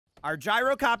Our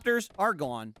gyrocopters are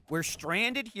gone. We're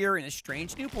stranded here in a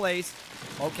strange new place.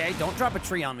 Okay, don't drop a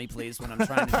tree on me, please, when I'm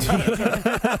trying to do this.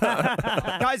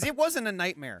 Guys, it wasn't a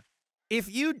nightmare.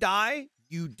 If you die,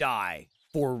 you die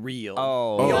for real.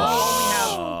 Oh. You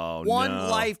only have one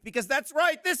life because that's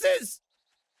right. This is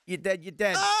you're dead. You're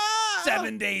dead.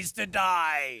 7 days to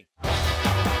die.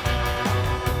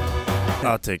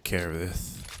 I'll take care of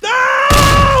this.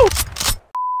 No!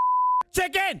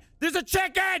 Chicken! There's a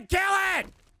chicken! Kill it!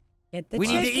 Get the We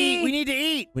chicken. need to eat. We need to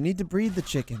eat. We need to breed the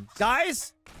chickens.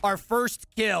 Guys, our first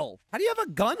kill. How do you have a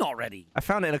gun already? I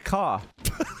found it in a car.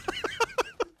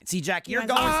 See, Jack, you're You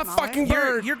going. guys are fucking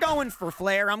bird. You're going for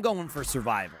flair. I'm going for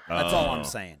survival. That's all I'm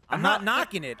saying. I'm not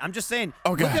knocking it. I'm just saying.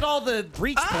 Oh, look God. at all the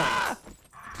breach points.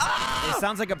 It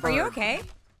sounds like a bird. Are you okay?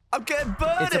 I'm getting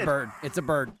birded. It's a bird. It's a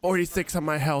bird. 46 on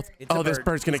my health. It's a Oh, this bird.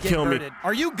 bird's gonna He's getting kill me. birded.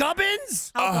 Are you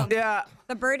Gubbins? Yeah,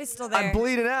 The bird is still there. I'm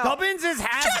bleeding out. Gubbins is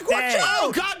half Jack, watch dead. out!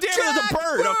 Oh, God damn it, there's a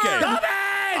bird. Okay. Gubbins!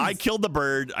 I killed the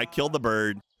bird. I killed the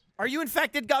bird. Are you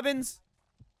infected, Gubbins?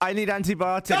 I need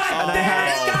antibiotics. God and, damn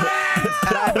it, Gubbins!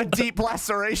 and I have a deep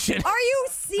laceration. Are you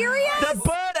serious? The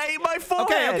bird ate my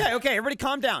forehead. Okay. Everybody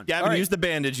calm down. Gavin, All right. use the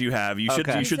bandage you have. You should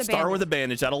Okay. you should Use the start bandage. with a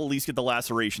bandage. That'll at least get the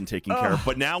laceration taken care of.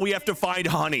 But now we have to find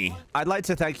honey. I'd like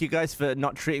to thank you guys for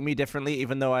not treating me differently,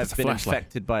 even though I've That's a been flashlight.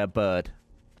 infected by a bird.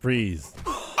 Freeze.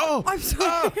 Oh, I'm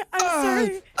sorry. I'm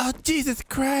sorry. Oh, Jesus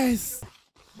Christ.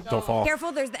 Don't fall.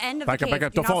 Careful, there's the end of Back the up, cave. back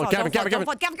up. Do Don't not fall. Gavin, don't fall, Gavin, don't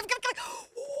fall. Gavin, Gavin, Gavin.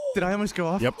 Did I almost go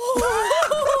off? Yep.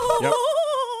 Yep.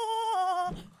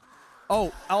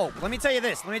 Oh, let me tell you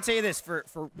this. For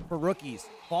rookies.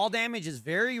 Fall damage is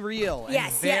very real and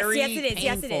Yes, very yes, it is. painful.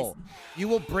 Yes, it is. You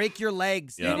will break your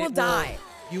legs. Yeah. and You it will die.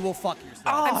 You will fuck yourself.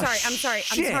 I'm Oh, sorry.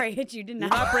 I'm shit. sorry. I hit you, didn't Do I?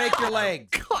 not break your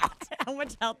legs. How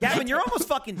much health? Gavin, you're almost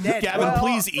fucking dead. Gavin, bro.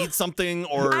 please eat something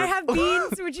or. I have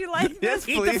beans. Would you like Yes,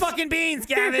 them? Eat the please. fucking beans,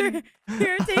 Gavin.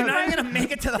 Here, take You're my not gonna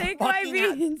make it to the take my fucking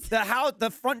beans. the house.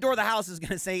 The front door of the house is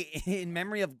gonna say in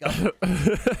memory of Gavin.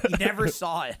 He never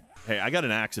saw it. Hey, I got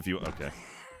an axe if you. Okay.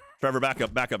 Trevor, back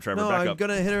up, Trevor, No, back I'm up.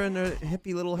 gonna hit her in her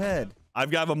hippie little head.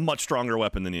 I've got a much stronger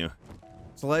weapon than you.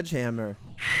 Sledgehammer.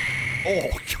 Oh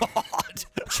God.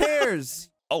 Chairs.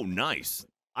 Oh, nice.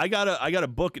 I got a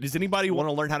book. Does anybody want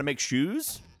to learn how to make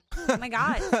shoes? Oh my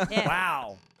god. Yeah.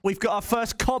 Wow. We've got our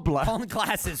first cobbler. All in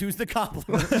classes. Who's the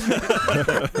cobbler?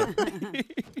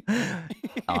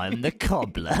 I'm the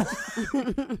cobbler.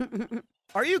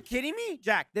 Are you kidding me,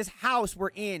 Jack? This house we're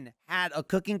in had a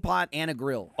cooking pot and a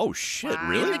grill. Oh shit! In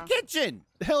Really? the kitchen.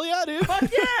 Hell yeah, dude. Fuck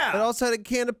It yeah. also had a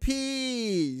can of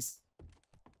peas.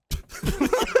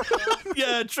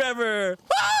 Yeah, Trevor.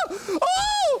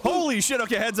 Holy shit!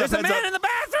 Okay, heads up, There's a heads man up. in the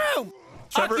bathroom.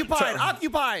 Trevor- Occupied. Trevor-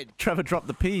 Occupied. Trevor dropped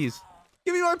the peas.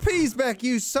 Give me my peas back,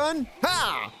 you son.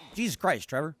 Ha! Jesus Christ,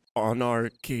 Trevor. On our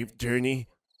cave journey,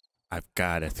 I've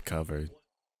got us covered.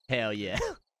 Hell yeah.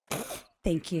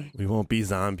 Thank you. We won't be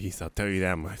zombies, I'll tell you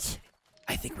that much.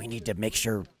 I think we need to make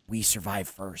sure we survive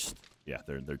first. Yeah,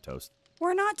 they're toast.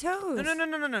 We're not toast. No.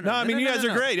 No, I mean you guys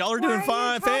are great. Y'all are Why doing are you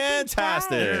fine, talking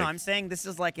fantastic. No, I'm saying this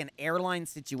is like an airline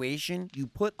situation. You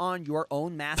put on your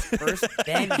own mask first,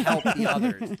 then help the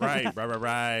others.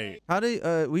 Right. How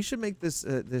do we should make this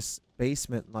this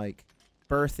basement like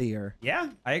birthier. Yeah,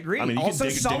 I agree. I mean, you also,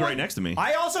 can dig right next to me.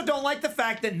 I also don't like the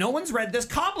fact that no one's read this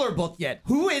cobbler book yet.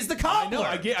 Who is the cobbler?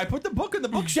 I put the book in the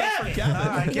bookshelf.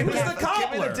 Damn it. Give me Who's the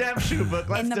cobbler? the damn shoe book.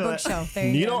 Let's In the do it. bookshelf. There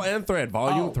you Needle go. and Thread,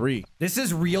 Volume 3. This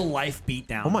is real life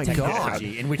beatdown. Oh my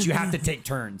technology in which you have to take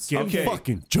turns. Get Okay.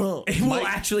 fucking jump. And we'll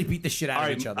actually beat the shit out All of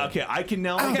right, each other. okay, I can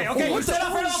now. Okay, you set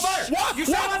up right on fire. You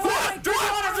set up on fire. Drink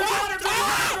water, drink water, drink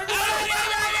water, drink water.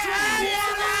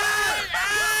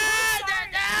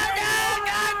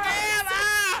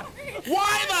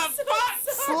 Why the fuck?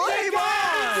 Slave on!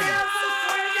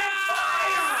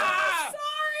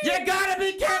 You gotta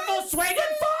be careful swinging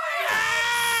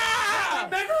fire!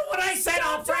 Remember what I said,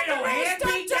 Alfredo and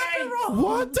PJ?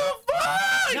 What the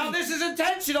fuck? Now this is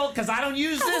intentional because I don't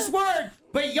use this word,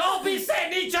 but y'all be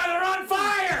setting each other on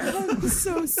fire! I'm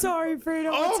so sorry, Fredo.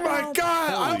 Oh my god,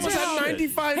 I almost had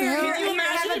 95 Here, health. Can you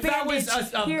imagine have if a that was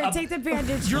bandage. Here, take the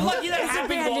bandage. You're lucky that Here's a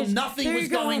happened while bandage. nothing There was you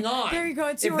go. going on. There you go.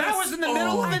 It's If that yours. was in the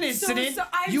middle of an I'm so incident,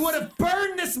 I'm you would have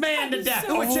burned this man to death.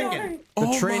 so Ooh, a chicken. sorry. The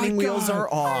Oh training my wheels God.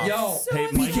 are off. Yo, So hey,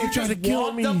 sorry. Mike Trying to kill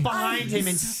walked me. up behind him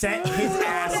and set his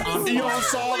ass on fire. Y'all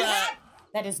saw that?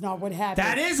 That is not what happened.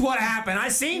 That is what happened. I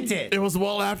seen it. It was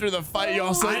well after the fight.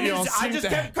 Y'all saw I just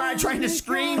kept trying to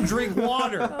scream, drink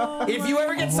water. If you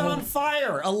ever get set on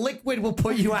fire, a liquid will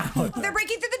put you out. They're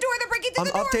breaking through the door. They're breaking through I'm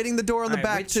the door. updating the door on the All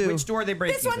right, back too. Which door are they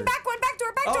breaking This one, through? back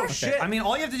door, back door. Oh, shit. I mean,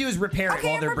 all you have to do is repair it Okay,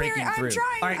 while I'm they're repairing. breaking I'm through.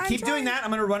 trying, All right, I'm keep doing trying. that.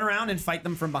 I'm going to run around and fight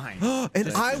them from behind. And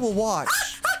I will watch.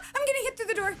 I'm getting hit through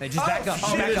the door. Hey, just back up.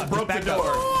 She Back just up. broke Just the back up.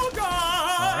 door. Oh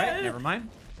God! All right, never mind.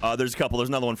 There's a couple. There's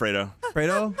another one, Fredo.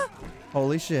 Fredo?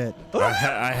 Holy shit.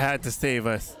 I had to save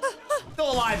us.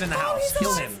 Still alive in the house.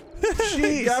 Kill him.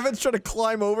 Gavin's trying to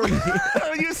climb over me.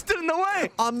 You stood in the way.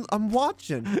 I'm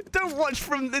watching. Don't watch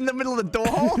from in the middle of the door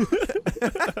hole.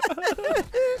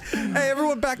 Hey,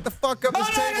 everyone back the fuck up. This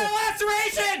table.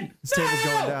 laceration! This table's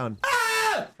going down.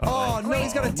 Ah! Oh, no,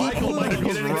 he's got a deep wound. Michael,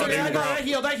 get in It's okay, running, bro.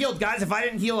 I healed, guys. If I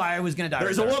didn't heal, I was gonna die.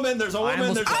 There's a woman. There's a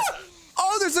woman. There's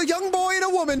Oh, there's a young boy and a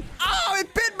woman. Oh,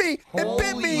 it bit me. It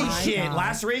bit me. Holy shit!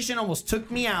 Laceration almost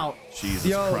took me out. Jesus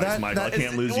Yo, Christ, that- Michael. that I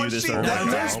can't is- lose you this early. that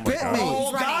nurse my bit God. me.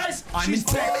 Oh, guys, I'm Hey,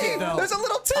 infected though. there's a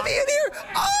little Timmy in here.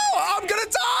 Oh, I'm gonna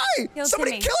die. Kill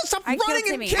Somebody Timmy. kill it. Stop I killed running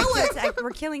and Timmy. kill it. We're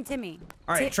killing Timmy.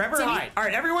 All right, Trevor, Timmy? hide. All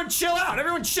right, everyone chill out.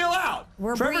 Everyone chill out.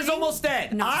 We're Trevor's breathing. almost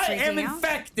dead. Not I am freaking out.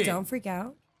 infected. Don't freak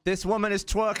out. This woman is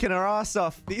twerking her ass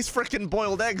off. These freaking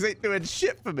boiled eggs ain't doing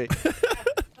shit for me.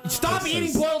 Stop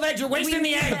eating boiled eggs. You're wasting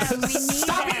the eggs. them. We need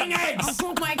Stop them. eating eggs.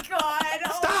 Oh my God.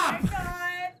 Oh Stop. my God.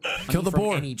 Kill the From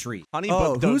boar. any tree. Honey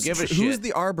Oh, Book don't give a shit. who's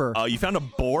the arbor? You found a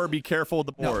boar. Be careful with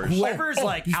the boars. Whoever's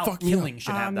like you out fucked me killing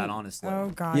should have that, honestly. Oh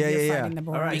God. Yeah, you're yeah, fighting the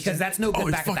boar. All Because that's no good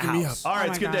he's back at the fucking me house. All right,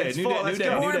 Oh it's my good God. day. It's New full. day. New Let's day.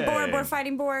 go. New Boar, day. boar,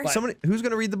 fighting boar. Somebody who's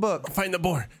gonna read the book? Find the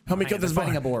boar. Help me kill this boar.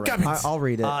 fighting a boar right Damn now. it. I'll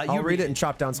read it. I'll you read it and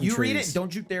chop down some You trees. read it.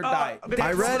 Don't you dare die.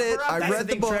 I read it. I That's read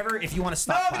the thing, book. Trevor, if you want to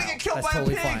stop, No, I'm gonna get killed that's by a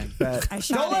totally pig. fine. Bet. I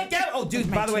shot Don't let it. Gavin. Oh, dude,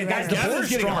 My by the way, two guys, the arrows. boar is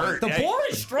getting strong. hurt. The Yeah. boar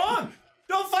is strong.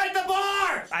 Don't fight the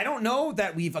boar. I don't know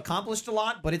that we've accomplished a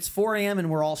lot, but it's 4 a.m. and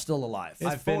we're all still alive.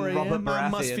 I've been Robert I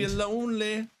must feel Baratheon.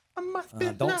 lonely. I must be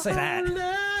Don't say that.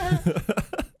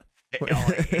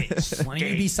 Why don't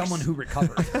you be someone who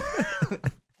recovered?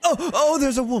 Oh,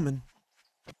 there's a woman.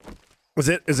 Was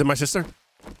it? Is it my sister?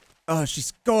 Oh,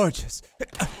 she's gorgeous.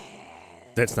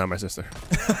 That's not my sister.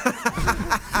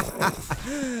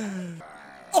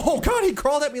 Oh God, he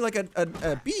crawled at me like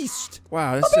a beast.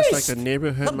 Wow, that's just like the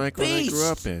neighborhood Michael I grew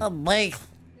up in. A beast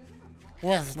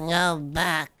with no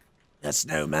back. A A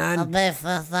snowman. beast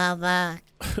with no back.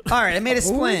 All right, I made a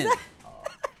splint.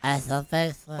 As a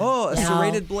beast with Oh, a no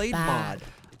serrated blade back. mod.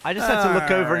 I just had to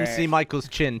look over and Alright. see Michael's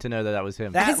chin to know that that was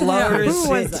him. That Who lowers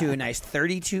was it that? to a nice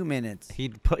 32 minutes.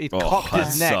 He'd Oh, cocked that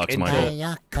his neck sucks, into Michael. it.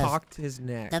 Yuck, Cocked his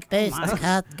neck. the beast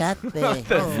can't get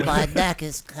me. My neck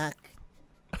is cocked.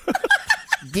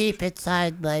 Deep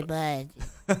inside my mind.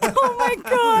 Oh my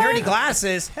God. Dirty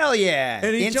glasses, hell yeah.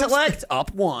 And he Intellect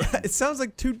up 1. It sounds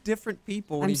like two different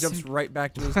people when I'm he jumps right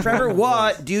back to his. Trevor, normal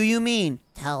what voice. do you mean?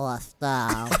 Tell us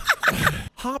now.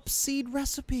 Hop seed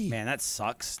recipe? Man, that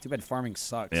sucks. Too bad farming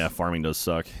sucks. Yeah, farming does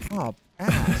suck. Oh,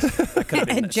 ass.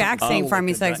 Jack saying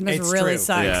farming sucks must It's really true.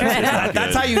 suck. Yeah.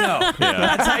 That's how you know.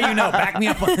 That's how you know. Back me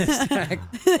up on this.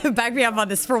 Back me up on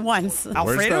this for once.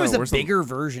 Alfredo is a where's the- bigger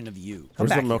version of you. Come Where's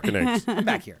the back milk and eggs? here. Come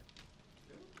back here.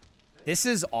 This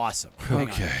is awesome. Hang on.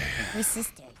 Okay. Your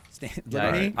sister. Stand, look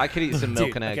at me. I could eat some milk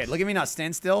Dude, and eggs. okay, look at me now.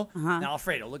 Stand still. Now,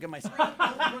 Alfredo, look at my screen.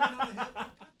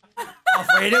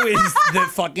 Alfredo is the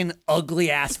fucking ugly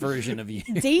ass version of you.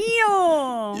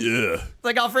 Damn. Yeah.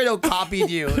 Like Alfredo copied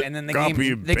you, and then the Copy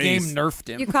game and the game paste. nerfed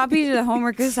You him. copied the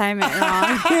homework assignment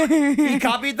wrong. He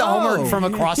copied the homework from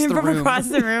across the From room. across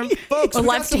the room. Folks, we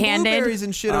got some Left-handed. blueberries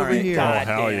and shit All over right, here. God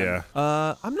Oh, hell damn.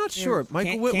 yeah. I'm not sure.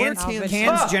 Michael, Can- what are cans, cans?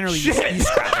 cans generally you scrap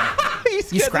them.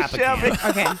 You scrap a can.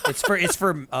 Okay. It's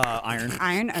for iron.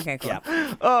 Iron? Okay, cool.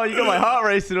 Yeah. Oh, you got my heart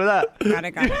racing with that. Got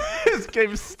it, got it. This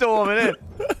game's storming in.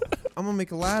 I'm gonna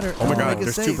make a ladder. Oh my I'm God, gonna make a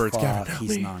there's safe. two birds. Fuck, Gavin, help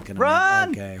he's me. not gonna. Run!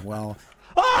 Okay, well.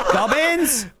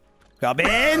 Gubbins!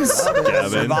 Gubbins! Gavin.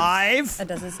 Survive! That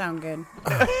doesn't sound good.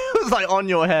 It was like on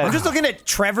your head. I'm just looking at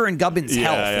Trevor and Gubbins' Yeah,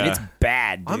 health, and yeah. it's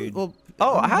bad, I'm, dude. well,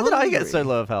 Oh, I'm how did I get hungry. so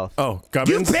low of health? Oh, You've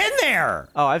Gubbins. been there!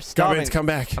 Oh, I've starving. Gubbins, come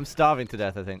back. I'm starving to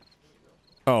death, I think.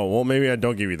 Oh, well, maybe I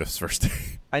don't give you this first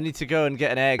day. I need to go and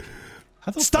get an egg.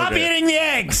 Stop Okay. eating the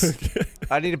eggs!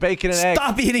 I need a bacon and egg.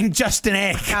 Stop eating just an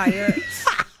egg! God,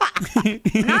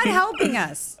 you're not helping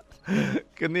us.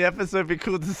 Can the episode be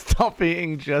called Stop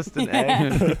Eating Just an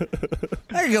Egg?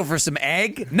 I could go for some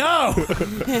egg. No!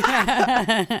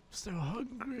 So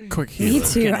hungry. Quick Me healer.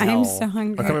 too. Fucking I'm hell. so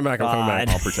hungry. I'm coming back. I'm coming back.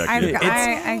 God. I'll protect I'm- you. I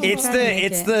can It's try to make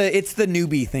it. it's the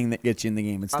newbie thing that gets you in the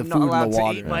game. It's I'm the not food allowed and the to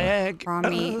water. eat my egg.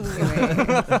 Mommy, do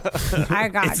it. I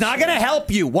got It's not gonna help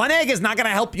you. One egg is not gonna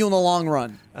help you in the long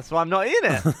run. That's why I'm not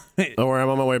eating it. Don't worry, I'm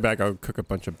on my way back. I'll cook a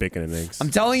bunch of bacon and eggs. I'm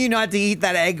telling you not to eat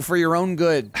that egg for your own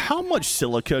good. How much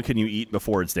silica can you eat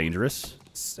before it's dangerous?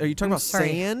 Are you talking about Sorry,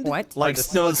 sand? What? Like the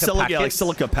no, silica like packets?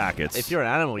 silica packets. If you're an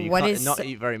animal, you What can't is- not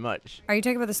eat very much. Are you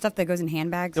talking about the stuff that goes in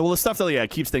handbags? well, the stuff that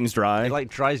keeps things dry. It like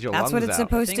dries your That's lungs what it's out.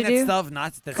 supposed to Think that do? stuff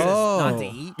not to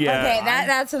eat. Yeah. Okay,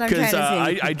 that's what I'm trying Because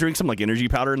to see. I drink some like energy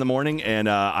powder in the morning, and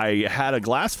I had a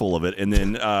glass full of it, and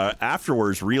then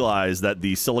afterwards realized that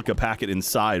the silica packet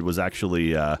inside was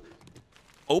actually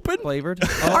open. Flavored?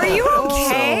 Are you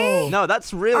okay? No,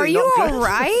 that's really Are you not good. all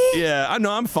right? Yeah, I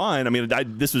know I'm fine. I mean,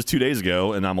 this was 2 days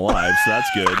ago, and I'm alive, so that's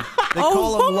good. They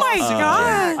call Oh them my lozenges.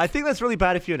 god! I think that's really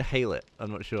bad if you inhale it. I'm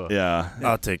not sure. Yeah.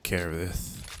 I'll take care of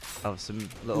this. Oh, some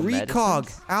little Recog,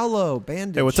 medicines? aloe,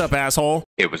 bandage. Hey, what's up, asshole?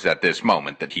 It was at this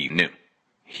moment that he knew.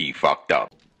 He fucked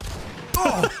up.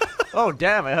 Oh,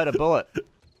 damn, I heard a bullet.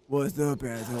 What's up,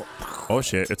 asshole? Oh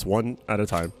shit, it's one at a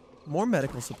time. More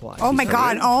medical supplies. Oh my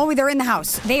god! Oh, they're in the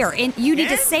house. They are in. You need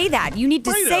to say that. You need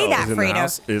to say that, Is in the Fredo.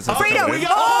 house? Is it Fredo! okay?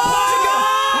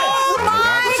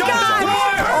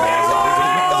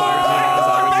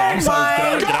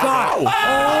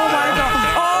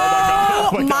 Oh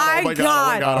my god! Oh my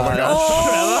god! Oh my god!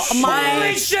 Oh my!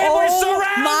 Holy shit, we're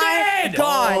surrounded! My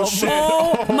god!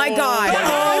 Oh my god! The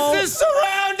house is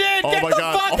surrounded! Oh Get my the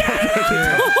god. fuck out!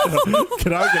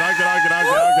 Get out.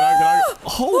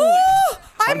 Holy.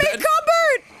 I'm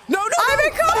encumbered! No, no, I'm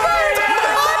encumbered!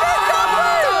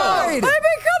 I'm encumbered! I'm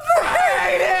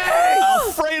encumbered!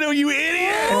 Alfredo, you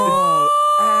idiot! Oh,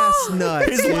 ass nuts.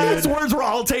 His last words were,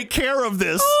 "I'll take care of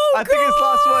this." I think his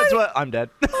last words were, I'm dead.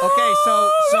 Okay,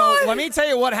 so let me tell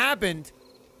you what happened.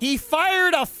 He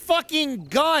fired a fucking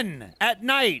gun at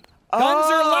night. Guns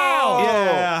are loud.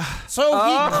 Yeah. So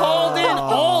he called in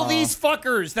all these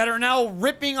fuckers that are now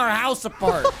ripping our house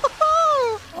apart.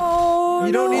 Oh,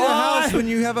 You don't need a no. house when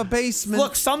you have a basement.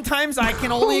 Look, sometimes I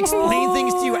can only explain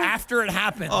things to you after it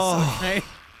happens. Okay?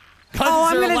 Guns Oh,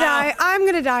 I'm are gonna loud. die. I'm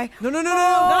gonna die. No, no, no, no.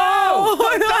 No!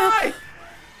 Oh, Die!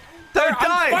 Don't I'm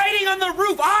die! fighting on the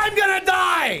roof. I'm gonna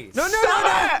die! No, no, Stop no,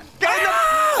 no. it! Get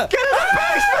in the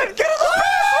basement! Get in the basement!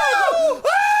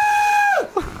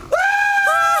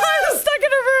 I'm stuck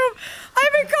in a room.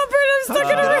 I'm encumbered. I'm stuck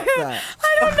in a Stop room. that. I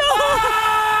don't know.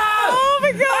 Oh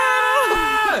my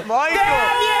god.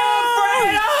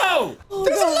 Michael!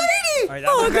 There's a lady!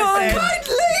 Oh god.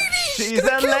 She's a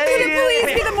Could it please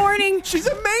lady! be the morning? She's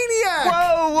a maniac.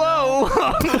 Whoa, whoa!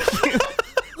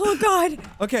 Oh god.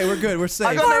 Okay, we're good. We're safe.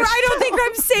 I got Or I don't think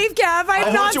I'm safe, Gav.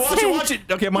 I'm not Watch safe. it, watch it.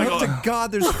 Okay, Oh Michael. to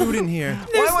God, there's food in here.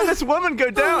 Why would this woman go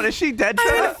down? Is she dead, I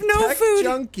Trevor? have no Tech food.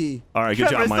 junkie. All right, good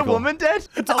Trevor, job, is Michael. the woman dead?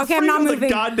 Okay, I'm not With a moving.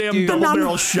 goddamn Dude. double I'm not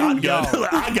barrel moving. shotgun. Yo.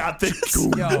 I got this.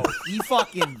 Yo, he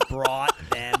fucking brought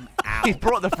them out. He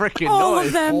brought the freaking All noise.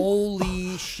 of them.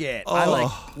 Holy shit.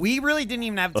 We really didn't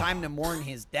even have time to mourn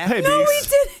his death. Hey, No, we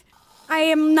Beaks. did. I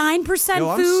am 9% Yo,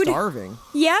 I'm food. starving.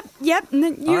 Yep. You All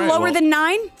right, lower well- than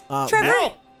 9, Trevor?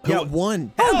 Help! Yeah,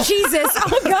 one. Oh Jesus!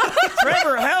 Oh god!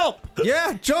 Trevor, help!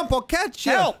 Yeah, jump. I'll catch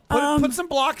you. Help! Put some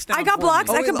blocks down. I got for blocks.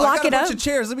 me. I can wait, block got it a bunch up. of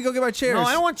chairs. Let me go get my chairs. No,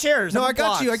 I don't want chairs. No, I I want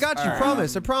got you. I blocks. got you. All right.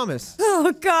 Promise. I promise.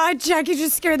 Oh god, Jackie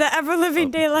just scared the ever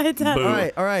living daylights out. Boo. All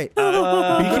right, all right. I'm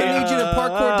gonna need you to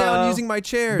parkour down using my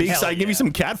chairs. Beaks, I give you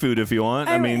some cat food if you want.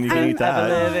 I mean, you can eat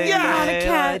that. I'm not a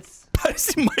cat. I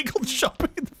see Michael jumping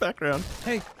in the background.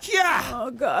 Hey, Yeah! Oh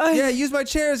god. yeah, use my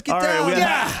chairs. Get All right, down. we got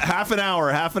Yeah. half an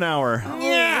hour. Half an hour.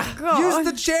 Yeah! God. Use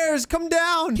the chairs. Come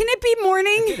down. Can it be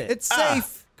morning? It's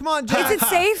safe. Come on, Jack. Is it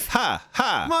safe? Ha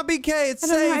ha. Come on, BK. It's I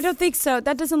don't know. safe. I don't think so.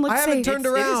 That doesn't look I haven't safe. turned It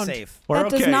is around. safe. We're That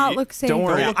does okay. not look safe. Don't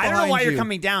worry. Don't look I don't know why behind you're you.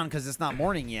 coming down because it's not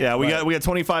morning yet. Yeah, we but- got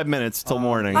 25 minutes till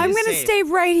morning. I'm It's gonna safe. stay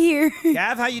right here.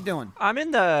 Gav, how you doing? I'm in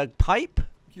the pipe.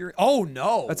 Oh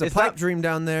no! That's a Is pipe that- dream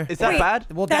down there. Is that Wait. bad?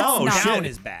 well, That's down, not- down shit.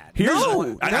 is bad. Here's,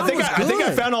 No, I that think was I think I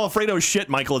good. found Alfredo's shit,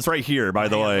 Michael. It's right here, by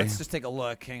the way. Let's just take a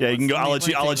look. Hang Yeah, on. you can go. I'll let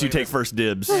you. Let me I'll let you a look take at first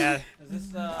dibs. this. Yeah.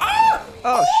 Is this,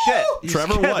 Oh shit! You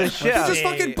Trevor, scared what? the shit You out of just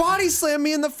me. fucking body slammed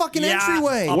me in the fucking Yeah.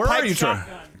 entryway. A Where pipe are you, Trevor?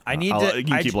 shotgun. I need I'll- to. you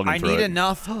can keep looking I through need it.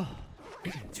 enough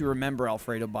to remember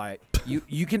Alfredo by it.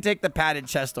 You can take the padded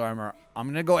chest armor. I'm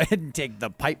gonna go ahead and take the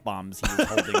pipe bombs he was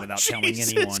holding without telling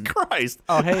Jesus anyone. Christ.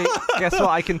 Oh hey, guess what?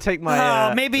 I can take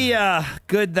my. Maybe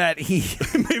good that he.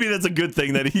 Maybe that's a good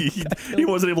thing that he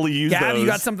wasn't able to use Gav, those. you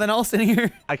got something else in here?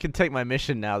 I can take my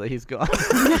mission now that he's gone.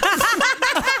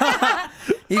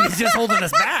 He was just holding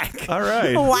us back. All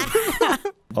right. Wow.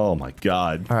 Oh my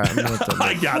God. All right, I'm gonna let them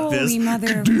I got Holy this.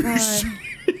 mother of God.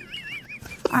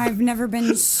 I've never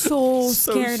been so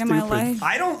So scared in my stupid. life.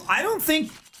 I don't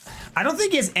think I don't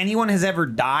think anyone has ever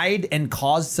died and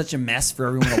caused such a mess for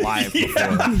everyone alive before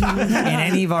in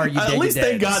any of our At least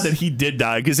thank God that he did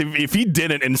die, because if he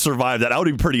didn't and survived that, I would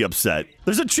be pretty upset.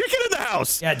 There's a chicken in the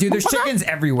house. Yeah, dude, there's chickens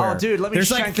everywhere. Oh, dude, let me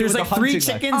There's like 3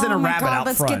 chickens and a rabbit out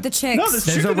let's front. get the chicks. No,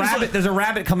 There's a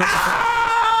rabbit coming.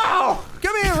 Ow!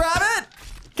 Come here, rabbit.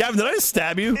 Gavin, did I just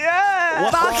stab you? Yeah!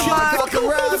 I got the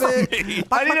rabbit.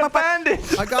 I need a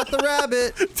bandage. I got the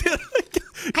rabbit.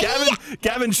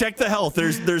 Gavin, check the health.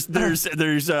 There's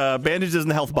bandages in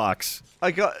the health box. I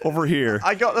got over here.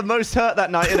 I got the most hurt that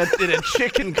night in a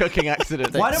chicken cooking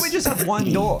accident. Why don't we just have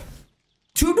one door?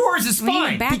 2 doors is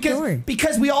fine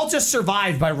because we all just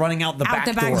survived by running out the back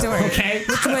door. Okay,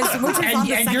 which was on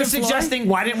the and you're second suggesting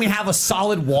why didn't we have a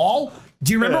solid wall?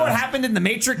 Do you remember what happened in the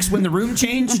Matrix when the room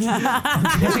changed?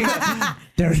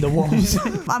 There's the walls.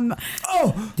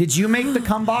 Oh, did you make the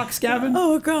cum box, Gavin?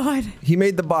 Oh God. He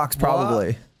made the box,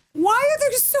 probably. Why are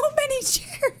there so many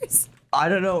chairs? I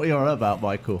don't know what you're on about,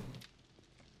 Michael.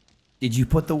 Did you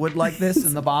put the wood like this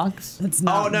in the box? It's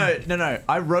not. Oh no!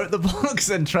 I wrote the box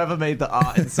and Trevor made the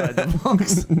art inside the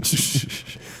box.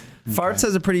 Farts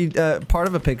has a pretty part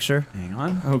of a picture. Hang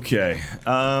on. Okay.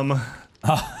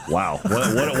 Wow.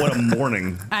 What a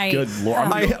morning. Good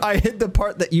Lord. I hid the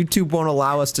part that YouTube won't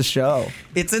allow us to show.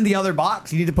 It's in the other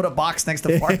box. You need to put a box next to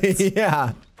farts.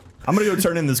 Yeah. I'm gonna go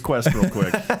turn in this quest real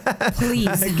quick. Please.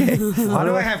 Okay. Why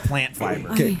do I have plant fiber?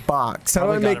 Okay, box. How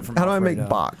do I make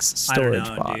box? Storage I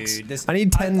don't know, box. Dude. I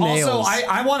need 10 nails. Also,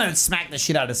 I want to smack the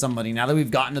shit out of somebody now that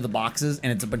we've gotten to the boxes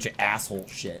and it's a bunch of asshole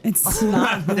shit. It's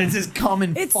not. It's just cum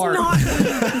and It's fart. not.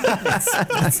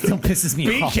 That still pisses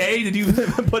me off. BK, did you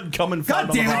put cum and fart God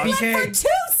on the damn it, box? BK. For 2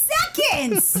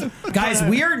 seconds. Guys,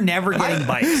 we are never getting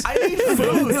bites. I need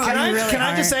food. Can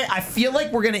I just say, I feel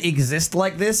like we're going to exist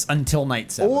like this until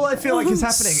night 7. All I feel like is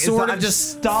happening is Sort that of I'm just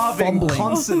just starving fumbling.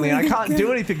 constantly, and I can't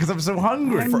do anything because I'm so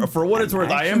hungry. For what it's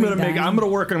worth, I'm gonna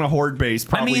work on a horde base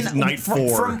probably night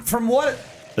 4. From what...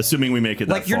 Assuming we make it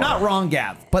that Like, you're far. not wrong,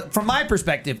 Gav. But from my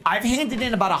perspective, I've handed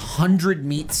in about 100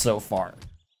 meats so far.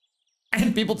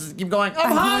 And people just keep going,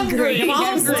 I'm hungry.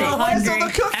 I'm so hungry.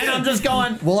 And I'm just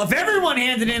going, well, if everyone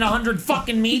handed in 100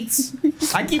 fucking meats,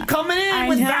 I keep coming in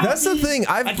with bounties. That's the thing.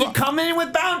 I keep coming in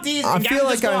with bounties. I and feel guys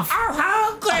like just go, I'm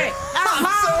hungry. I'm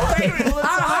hungry.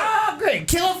 I'm hungry.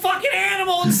 Kill a fucking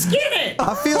animal and skin it.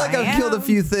 I feel like I've killed a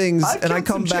few things, and I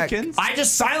come back. I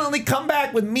just silently come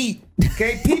back with meat.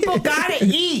 Okay, people gotta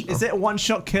eat. Is it a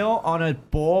one-shot kill on a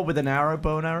boar with an arrow,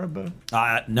 bow and arrow bow?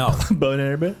 No. Bone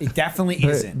arrow. It definitely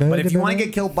isn't. But if you want to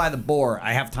get killed by the boar,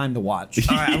 I have time to watch.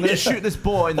 All right, I'm gonna shoot this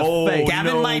boar in the face.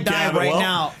 Gavin might die right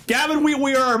now. Gavin,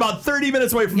 we are about 30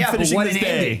 minutes away from finishing but what this an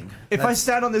day. ending. If I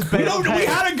stand on this bale, We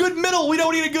had a good middle. We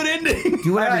don't need a good ending.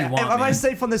 Do whatever you want, am I man.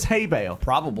 safe on this hay bale?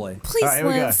 Probably. Please, All right, here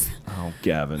we go. Liz. Oh,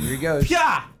 Gavin. Here he goes.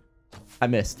 Yeah, I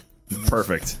missed.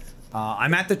 Perfect.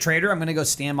 I'm at the trader. I'm going to go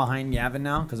stand behind Gavin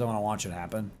now because I want to watch it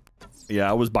happen. Yeah,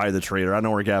 I was by the trader. I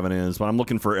know where Gavin is, but I'm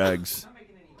looking for eggs.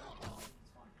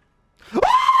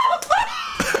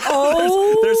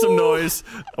 Oh. There's some noise.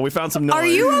 We found some noise. Are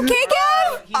you okay,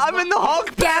 Gav? I'm in the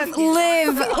hog pen. Gav,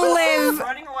 live.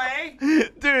 Running away.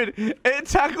 Dude, it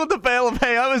tackled the bale of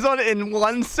hay. I was on it in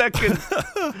 1 second.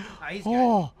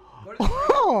 Oh.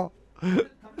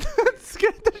 That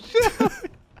scared the shit out of me.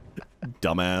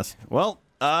 Dumbass. Well,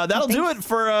 that'll do it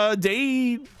for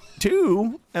day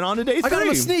 2 and on to day 3. I got him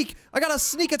a sneak. I got a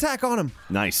sneak attack on him.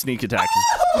 Nice sneak attack.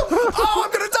 Oh,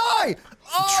 I'm gonna die.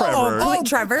 Oh, Trevor.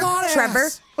 Oh, Trevor.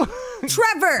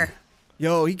 Trevor.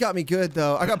 Yo, he got me good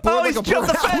though. I got bored like a killed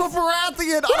the fence. I'm a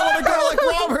Baratheon. I don't want to go like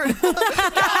Robert.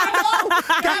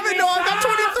 Gavin, no, I got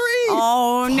 23.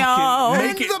 Oh no.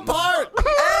 Make End it- the part.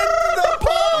 End the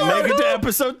part. Make it to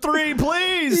episode 3,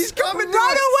 please. He's coming.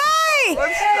 Run away.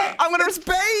 I'm gonna, It's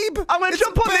Babe. I'm gonna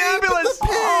jump on the Babe ambulance. the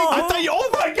pig. I thought you. Oh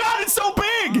my God! It's so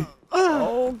big.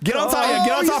 Get on top. Yeah,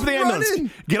 get on top of the he's ambulance.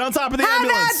 running. Get on top of the Have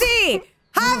ambulance. at thee.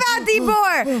 Have at thee,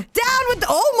 boy. Down with the.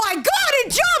 Oh my God! It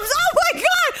jumps. Oh my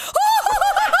God.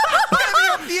 Get me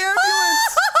up the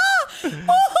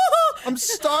ambulance. I'm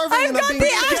starving I've and I'm got being the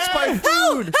chased by help,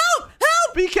 food.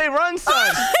 help. BK, run,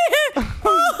 son.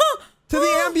 To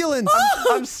the ambulance.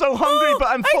 I'm so hungry, but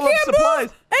I'm full of can't supplies.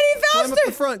 move any Climb up faster.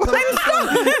 the front. Climb up the front.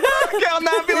 Get on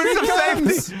the ambulance to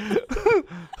Here safety.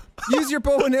 Use your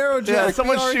bow and arrow, Jack. Yeah,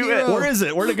 someone Be our shoot it. hero. Where is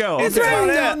it? Where'd it go? It's Okay. right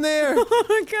there. Down there. Oh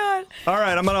my God. All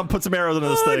right, I'm gonna put some arrows into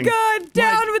this Oh thing. God.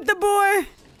 Down with the boy.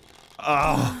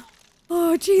 Oh,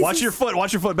 Oh Jesus. watch your foot.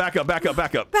 Watch your foot. Back up. Back up.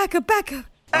 Back up. Back up. Back up.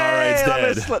 All right, it's Hey, I'm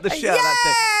gonna dead. slit the shit out of that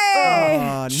thing.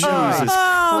 Hey! Jesus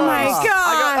Oh my Christ.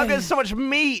 god! I got so much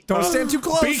meat. Don't stand too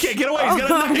close. BK, get away. He's got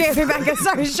a knife. Okay, Rebecca,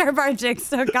 sorry, sharp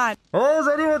objects. Oh god. Oh, is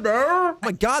anyone there? Oh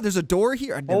my god, there's a door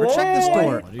here. I never checked this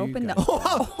door. Open the.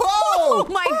 Oh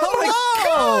my god!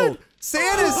 Oh,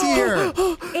 Santa's here.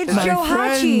 It's Joe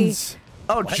Hachi.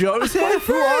 Oh, Joe's here?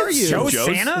 Who are you? Joe Joe's?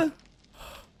 Santa?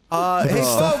 Hey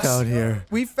folks, out here.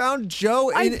 we found Joe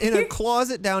in a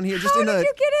closet down here. Just How in did a.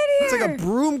 you get in It's here? like a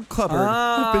broom cupboard.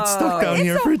 I've been stuck down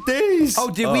here for days. Oh,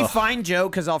 did we find Joe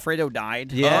because Alfredo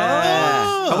died? Yeah.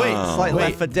 Oh, wait. It's like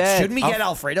Left 4 Dead. Shouldn't we get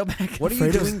Alfredo back? What are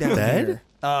you doing down dead? here?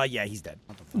 Yeah, he's dead.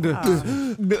 What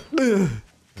the fuck?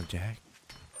 Oh, Jack.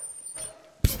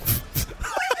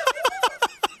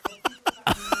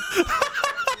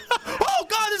 Oh,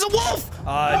 God, there's a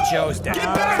wolf. Joe's dead. Get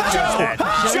back, Joe's dead.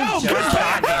 Joe, Joe's get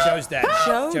back. dead. Joe's dead.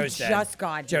 Joe Joe's dead. just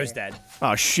got Joe's here. dead.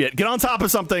 Oh, shit. Get on top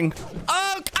of something.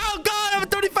 Oh, God, I have a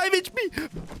 35 HP.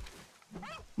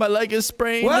 My leg is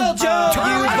sprained. Well, Joe,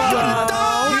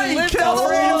 you lived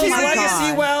Alfredo's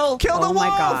legacy well. Kill the Oh my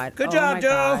wolf. god. Good Oh job, my Joe.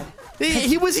 God.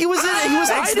 He was Thanks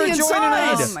hiding for joining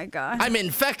inside. us. Oh my god. I'm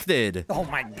infected. Oh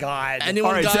my God. Anyone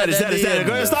All right, got it's dead. that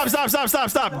Go in? ahead.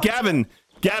 Stop.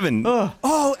 Gavin.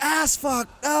 Oh, ass fuck.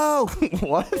 Oh.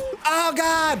 What? Oh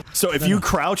god. So if you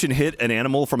crouch and hit an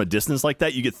animal from a distance like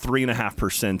that, you get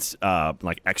 3.5%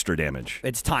 like extra damage.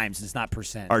 It's times. It's not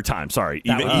percent. Or time, sorry.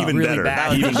 That would be Even really better.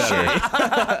 bad. Even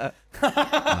better.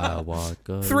 I walk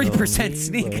 3%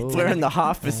 sneak. We're in the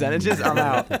half percentages. I'm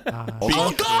out.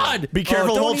 Oh, God. Be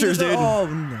careful, don't vultures, eat the- dude. Oh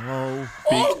no.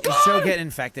 Oh, Joe God. get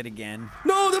infected again.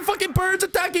 No, the fucking bird's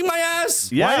attacking my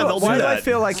ass. Yeah, they'll Why do do I that.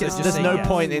 feel like there's no yes.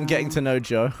 point in getting to know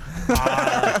Joe?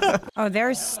 Oh,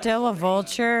 there's still a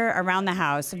vulture around the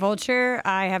house. Vulture,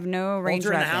 I have no range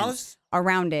Vulture in the weapons house?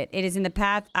 around it. It is in the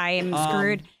path. I am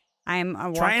screwed. I am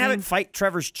walking. Try and have it fight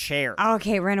Trevor's chair.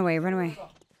 Okay, run away.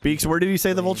 Beaks, where did he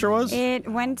say the vulture was?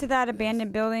 It went to that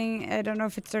abandoned building. I don't know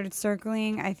if it started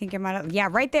circling. I think it might have. Yeah,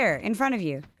 right there in front of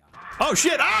you. Oh,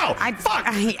 shit. Ow. Fuck.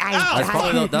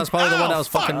 That's probably the one that was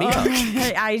fucking me up.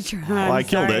 I tried. Well, I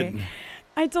killed it.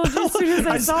 I told you as soon as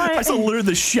I saw it. I saw literally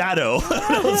the shadow.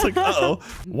 I was like, uh-oh.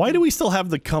 Why do we still have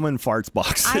the come and farts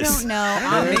boxes? I don't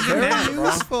know. Very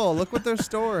useful. Look what they're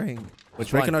storing.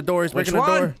 Breaking our door. He's breaking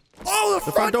our door. Oh,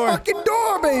 the front door. fucking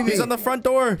door, baby. He's on the front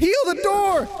door. Heal the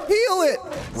door. Heal it.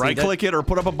 Right-click it or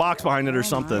put up a box behind it or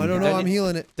something. I don't know. I'm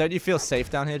healing it. Don't you feel safe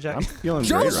down here, Jack? Feeling great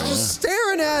Joe's right just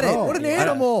staring at it. What an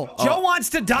animal. Joe wants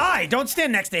to die. Don't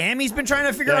stand next to him. He's been trying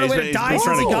to figure out a he's way been- to he's die been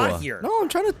since he trying to- got here. No, I'm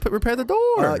trying to repair the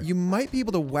door. You might be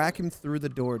able to whack him through the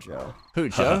door, Joe. Who,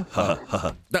 Joe?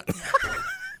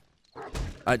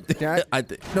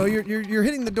 No, you're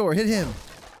hitting the door. Hit him.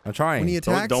 I'm trying. When he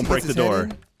attacks, don't he break gets the his head door.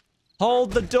 in.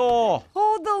 Hold the door.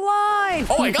 Hold the line.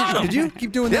 Oh, I got him. Did you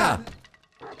keep doing Yeah. that?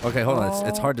 Okay, hold on.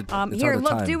 It's hard to. It's Here, hard to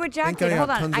look, time. do what Jack Think I did. Hold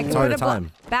got on. tons I of can water. put a Time.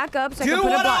 block. Back up so I Do can put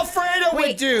what a block. Alfredo would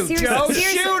Wait, do, seriously, Joe.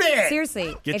 seriously, Shoot it.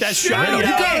 Seriously. Get if- that Shoot shot. it. You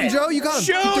got him, Joe. You got him.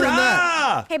 Keep Shoot doing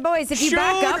that. her! Hey, boys, if you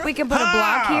back up, we can put a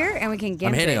block here and we can get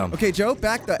I'm hitting him. Okay, Joe,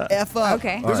 back the F up.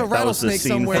 Okay. There's a All right, that was the rattlesnake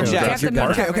scene somewhere. from Jack, Jeff, the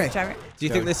Trevor. Okay, okay. Trevor. Do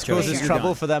you think this Joe, causes you're trouble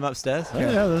done. for them upstairs? All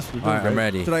right, I'm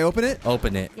ready. Did I open it?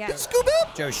 Open it. Yeah. Scoop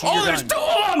up. Joe, shoot your gun.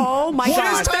 Oh my One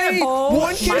god. is tiny. Oh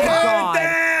One can my hurt god.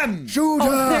 Them. Shoot Oh,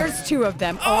 her. there's two of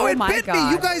them. Oh, Oh it my bit god.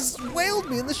 me. You guys wailed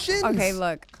me in the shins. Okay,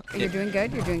 look. You're doing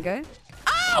good. You're doing good.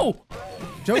 Ow!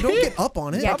 Joe, don't get up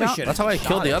on it. Yeah, Probably don't. should. That's how I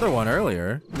killed the other one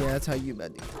earlier. Yeah, that's how you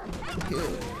met me.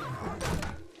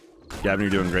 Gavin, you're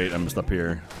doing great. I'm just up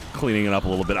here cleaning it up a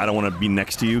little bit. I don't want to be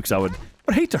next to you because I would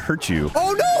hate to hurt you.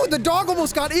 Oh no, the dog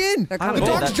almost got in. They're The coming.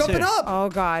 dog's that jumping too. up. Oh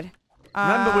god.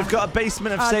 Remember, we've got a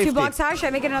basement of safety. 2 blocks high. Should I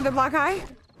make it another block high?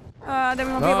 Then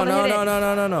we won't be able to hit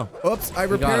it. No. Oops, I got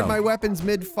repaired him. my weapons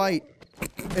mid-fight.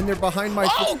 And they're behind my...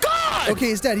 Oh, God! Okay,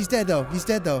 he's dead. He's dead, though. He's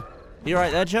dead, though. You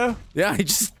right there, Joe? Yeah, he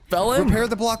just fell in. Repair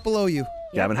the block below you.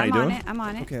 Gavin, how you I'm doing? on it. I'm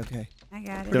on it. Okay, okay. I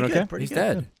got it. Doing okay? He's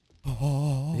dead.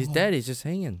 He's dead. He's just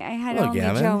hanging. I had Hello, only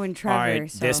Gavin. Joe and Trevor. All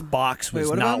right, so. this box was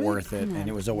what not about me? worth it, and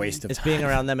it was a waste of Is time. being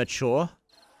around them a chore?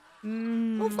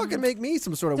 Don't fucking make me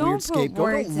some sort of Don't weird put scapegoat.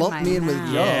 words Don't in lump my me in with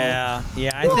mouth. Joe.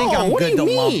 Yeah, I think I'm what do good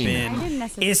to you lump mean? I in. didn't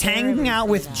necessarily Is hanging out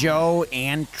say with that. Joe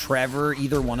and Trevor,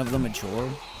 either one of them, a chore?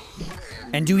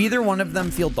 And do either one of them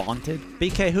feel daunted?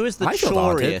 BK, who is the I feel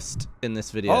daunted. choriest in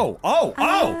this video? Oh!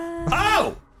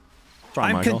 Try,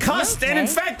 I'm Michael. concussed and Okay.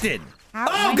 infected. How-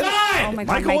 Oh God! Oh my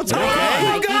god, Michael, what's going on? Mikey,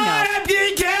 Oh Mikey, God! no. I'm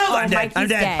being killed! I'm dead. I'm Mikey's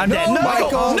dead. dead. I'm dead. No, Michael.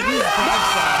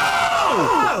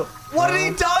 Oh! What did he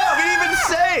die of? He didn't even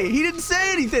say. He didn't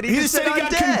say anything. He, He just just said he I'm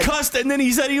got dead. concussed and then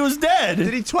he said he was dead.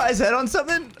 Did he twat his head on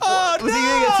something? Oh, Was he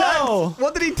getting attacked? no!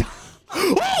 What did he do?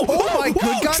 Oh my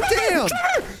good goddamn!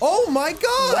 Oh my What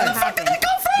god! happened?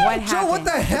 What happened? Joe, what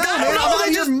the hell, man? I'm out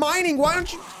here mining. Why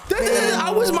don't you?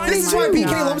 I was mining. This is why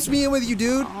PK lumps me in with you,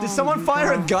 dude. Did someone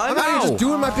fire a gun? I'm out here just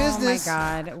doing my business. Oh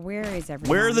my God, where is everyone?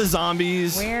 Where are the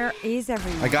zombies? Where is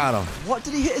everyone? I got him. What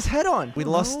did he hit his head on? We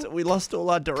lost all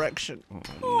our direction.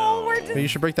 Oh, we're just Maybe you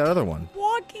should break that other one.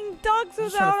 walking ducks trying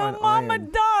to without a find mama iron.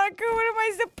 duck. What am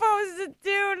I supposed to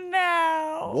do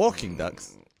now? Walking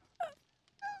ducks.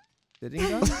 Sitting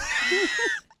ducks?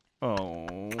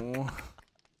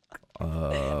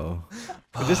 Oh.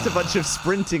 We're just a bunch of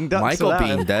sprinting ducks. Michael without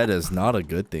being him. dead is not a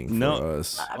good thing for No.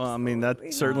 us. Well, I mean,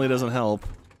 that certainly doesn't help.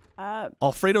 Absolutely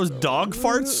Alfredo's dog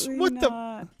farts? What the?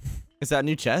 not. Is that a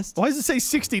new chest? Why does it say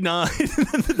 69?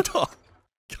 The dog.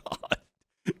 God.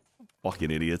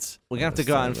 Fucking idiots. We're gonna have to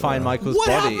go out and find Michael's What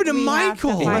body. happened to We have to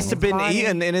Michael? He find must have his been body.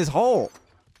 eaten in his hole.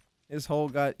 His hole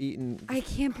got eaten I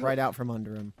can't believe right out from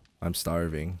under him. I'm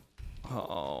starving.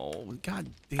 Oh, God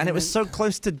damn And it was so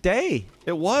close to day.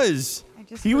 It was.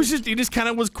 He just kind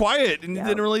of was quiet and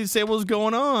didn't really say what was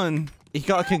going on. He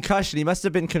got a concussion. He must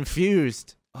have been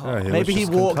confused. Maybe he was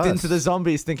just walked concussed. into the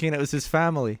zombies thinking it was his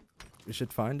family. We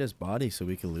should find his body so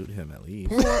we can loot him at least.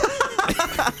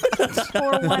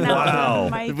 pour one Wow. out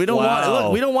of my we don't want. Wow.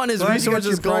 Look, we don't want his Glad you got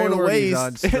resources your going to priorities waste.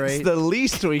 on It's straight. the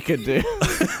least we could do.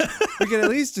 We can at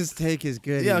least just take his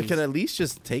goodies. Yeah, can at least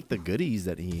just take the goodies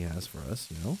that he has for us,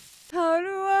 you know? How do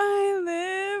I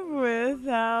live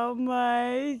without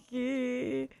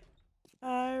Mikey?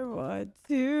 I want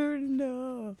to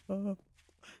know.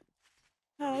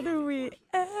 How do we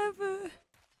ever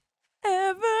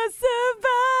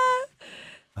survive?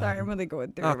 Sorry, I'm really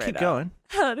going through it right keep now. going.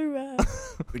 How do I?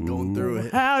 We're going through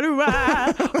it. How do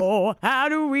I? Oh, how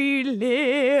do we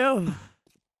live?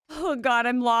 Oh God,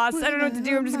 I'm lost. I don't know what to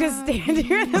do. I'm just gonna stand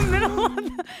here in the middle of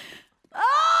the...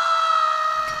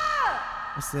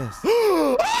 Ah! What's this?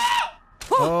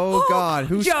 Oh God,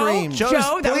 who Joe, screamed? Joe's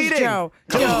Joe, that was bleeding. Joe.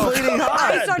 Joe's bleeding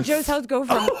hard. I saw Joe's house go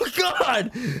from. Oh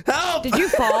God! Help! Did you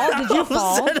fall? Did you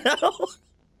fall?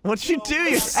 What'd you do,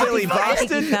 you silly I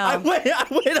think he bastard? fell. I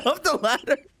went up the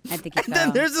ladder. I think he And then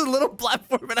fell. there's this little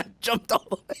platform and I jumped all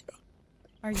the way up.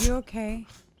 Are you okay?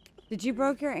 Did you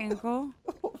broke your ankle?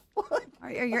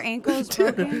 Are your ankles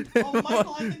broken?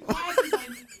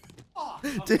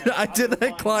 Dude, I did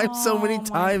that climb so many Oh, my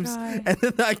times. God. And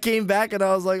then I came back and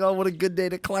I was like, oh, what a good day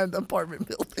to climb the apartment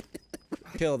building.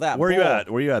 Kill that. Where you bull. at?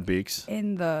 Where you at, Beaks?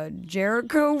 In the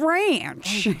Jericho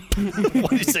Ranch. Why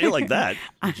do you say it like that?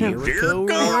 Jericho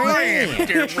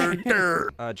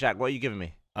Jack, what are you giving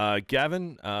me?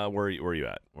 Gavin, where are you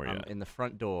at? Where are you at? In the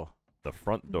front door. The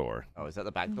front door. Oh, is that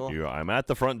the back door? I'm at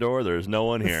the front door. There's no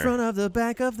one here. Front of the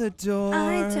back of the door.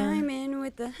 in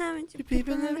with the haven't you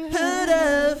people never Heard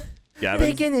of Gavin,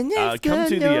 Bacon and eggs come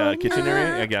to the gonna kitchen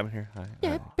area. know. Gavin, here. Hi.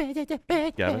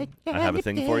 Gavin, I have a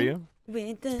thing for you.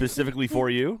 Specifically for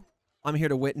you. I'm here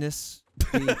to witness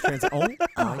the oh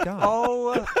my God.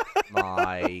 Oh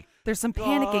my. There's some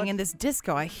panicking in this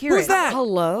disco. I hear Who's it. that?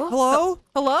 Hello? Hello?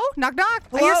 Hello? Knock, knock.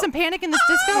 I hear Hello? some panic in this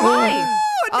disco. Hi.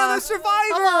 Another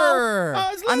survivor.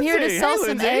 I'm here to Lindsay. sell Hi, some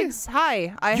Lindsay. eggs.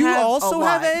 Hi. I You have also a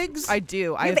have lot. eggs? I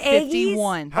do. I You have have eggies?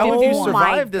 51. How have you 51.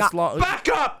 survived this long? Back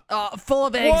up! Full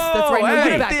of eggs. That's right. Whoa, No, hey,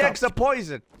 get back the up. eggs are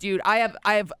poison. Dude, I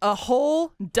have a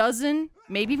whole dozen,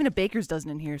 maybe even a baker's dozen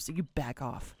in here, so you back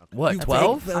off. What, You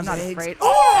 12? take I'm not eggs. afraid.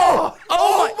 Oh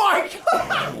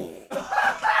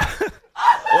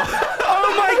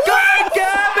my God,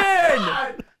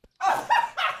 Gavin!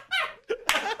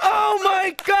 Oh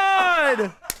my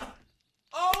God!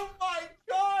 Oh my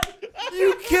god!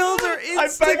 You killed her I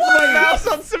instantly. banged my mouse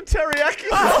on some teriyaki.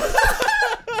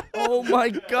 Oh my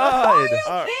God!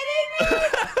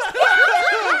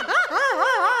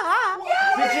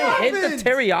 Did you hit the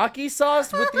teriyaki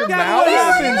sauce with your What mouth?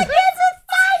 happened?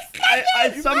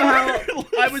 I somehow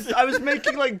I was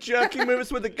making like jerky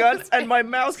movements with the gun, and my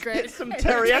mouse hit some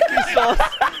teriyaki sauce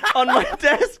on my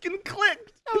desk and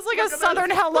clicked. That was like a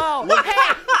southern hello.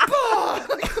 Hey!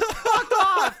 Fuck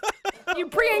off! You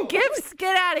bringing gifts?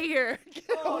 Get out of here.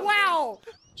 Wow.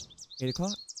 8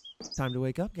 o'clock. Time to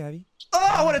wake up, Gabby.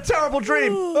 Oh, what a terrible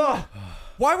dream! Oh,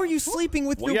 Why were you sleeping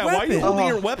with Well, your yeah, why are you weapon? holding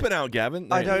your weapon out, Gavin?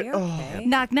 I don't. You Oh, okay?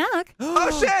 Knock, knock.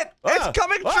 oh shit! It's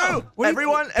coming true. What are you-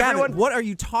 Everyone, Gavin, what are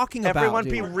you talking about? everyone,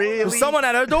 be dude? really, There's someone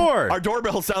at our door. Our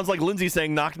doorbell sounds like Lindsay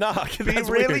saying knock knock. be That's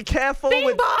really weird. careful Bing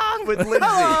with bong. Lindsay.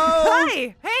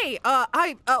 Hi. Hey, Hey,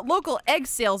 I local egg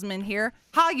salesman here.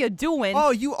 How you doing?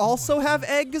 Oh, you also have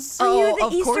eggs? Are you the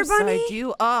of Easter course Bunny? I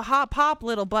do. Hot pop,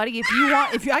 little buddy. If you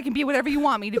want, I can be whatever you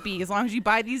want me to be, as long as you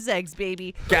buy these eggs,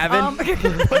 baby. Gavin, put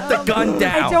the gun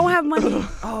down. I don't have money.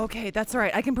 Oh, okay, that's all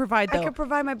right. I can provide though. I could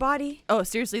provide my body. Oh,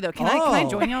 seriously though, can I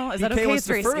join y'all? Is that BK okay? wants It's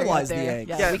to very scary out fertilize the there. eggs.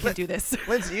 Yeah, we can do this.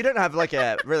 Lindsay, you don't have like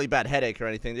a really bad headache or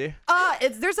anything, do you?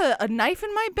 There's a knife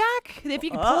in my back. If you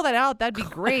could pull that out, that'd be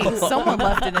great. Someone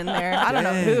left it in there. I don't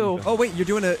know who. Oh, wait, you're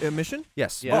doing a mission?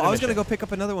 Yes. Yeah. Oh, I was going to go pick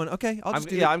up another one. Okay, I'll just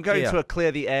do I'm going to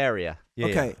clear the area. Yeah,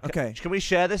 Okay, okay. Can we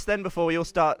share this then before we all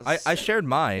start? I shared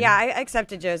mine. Yeah, I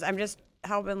accepted Joe's. I'm just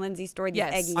helping Lindsay store these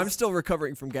Yes. eggies. I'm still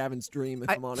recovering from Gavin's dream, if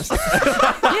I'm honest.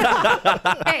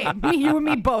 Hey, you and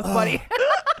me both, buddy.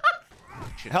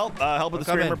 Help with the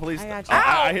Come screamer, in. please. I got you.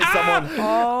 I hit someone.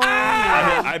 Oh,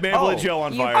 I may have lit Joe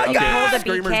on you, fire. you Okay, pulled a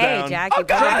screamer's BK, down. Jack. You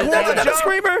God, pulled that's a another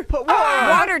screamer. Put water.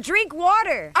 Water, drink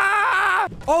water.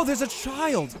 Oh, there's a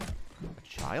child.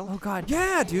 Child? Oh God,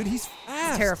 Yeah, dude, he's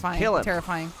fast. terrifying. Kill him.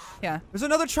 Terrifying. Yeah. There's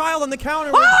another child on the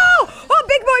counter. Oh,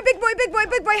 big boy, big boy, big boy,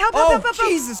 big boy. Help, help, Oh, help, help, help.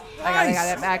 Jesus Christ. I got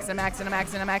it.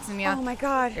 I'm axing, yeah. Oh my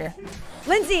God. Here.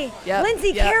 Lindsay, Yep, Lindsay,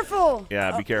 yep. careful.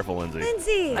 Yeah, be careful, Lindsay.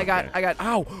 Lindsay. I got.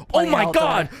 Ow. Oh plenty of my health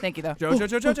God. on. Thank you though.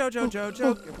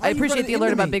 Joe. I appreciate the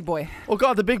alert about Big Boy. Oh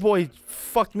God, the big boy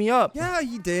fucked me up. Yeah,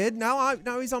 he did. Now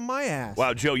he's on my ass.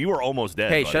 Wow, Joe, you were almost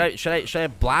dead. Hey, buddy. should I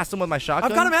blast him with my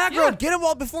shotgun? I've got him aggroed. Get him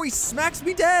before he smacks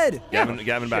me dead.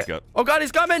 Gavin, back up. Oh God,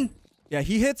 he's coming. Yeah,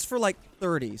 he hits for like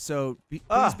 30, so please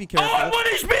be careful. Oh, I'm 1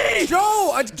 HP.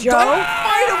 Joe, don't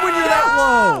fight him when you're that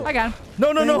low. I got him.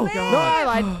 No. Thank God. No, I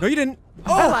lied. No, you didn't. I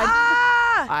Oh, lied.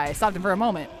 Ah! I stopped him for a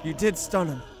moment. you did stun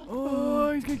him.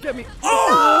 Oh, he's gonna get me.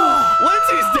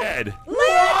 Lindsay's dead.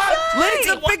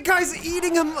 The big guy's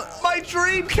eating him. My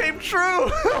dream came true.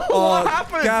 What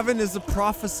happened? Gavin is a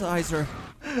prophesizer.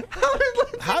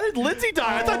 How did Lindsay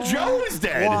die? I thought Joe was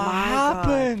dead. What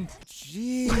happened?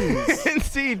 Jeez.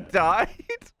 Lindsay died.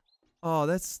 Oh,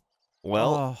 that's.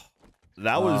 Well, Oh.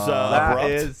 that was That abrupt.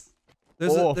 is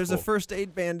There's a awful. first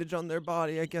aid bandage on their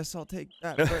body. I guess I'll take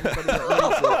that for anybody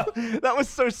that needs it. That was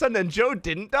so sudden. And Joe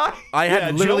didn't die. I Yeah,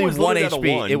 had Joe literally was 1 literally at a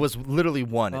HP. 1. It was literally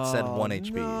 1. It said 1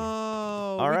 HP. No,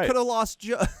 All we right. could have lost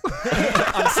Joe.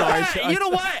 I'm sorry. Joe. You know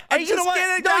what? I'm Hey, you know just what?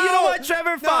 kidding. No, you know No. what,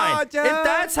 Trevor? Fine. Joe. If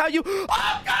that's how you. Oh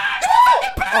God!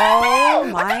 Oh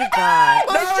my God.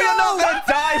 My No, Joe! you're not gonna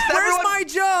die. So Where's everyone- my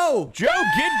Joe? Joe,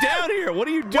 get down here. What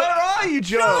are you doing? Where are you,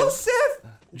 Joe? Joseph!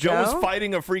 Joe was Joe?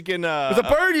 fighting a freaking. There's a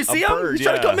bird. You see him? bird, He's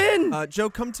trying to yeah. come in. Joe,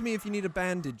 come to me if you need a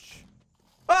bandage.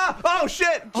 Oh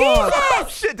shit! Oh,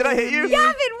 Shit! Did I hit you?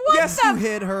 Gavin, what yes, the? you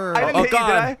hit her. I didn't Oh, hit you, did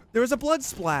God. I? There was a blood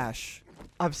splash.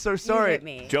 I'm so You sorry. hit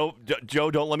me. Joe,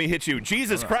 don't let me hit you.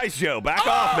 Jesus Christ, Joe, back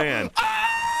off, man.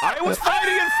 I was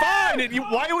fighting it fine.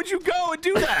 And why would you go and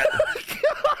do that?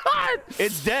 God.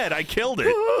 It's dead. I killed it.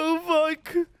 Oh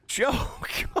fuck. Joe.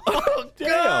 Oh,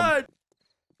 damn.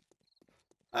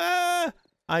 God.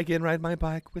 I can ride my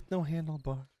bike with no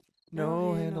handlebar.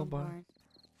 No handlebar.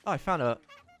 Oh, I found a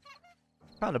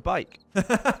bike.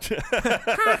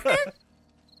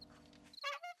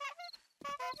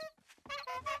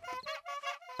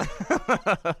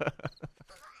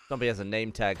 Somebody has a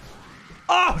name tag.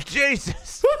 Oh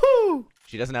Jesus! Woohoo!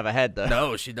 She doesn't have a head though.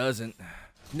 No, she doesn't.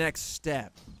 Next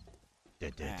step.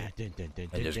 And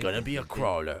there's gonna be a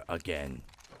crawler again.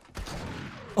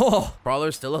 Oh,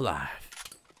 Crawler's still alive.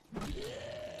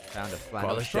 Found a Crawler's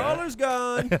flannel. dead. crawler's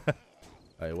gone.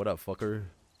 Hey, what up, fucker?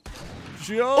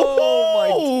 Joe,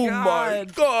 Oh my my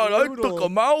God. God! I Brutal. took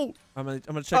him out. I'm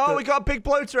gonna check. Oh, we got a big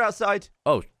bloater outside.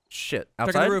 Oh shit! checking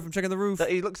Outside. the roof. I'm checking the roof.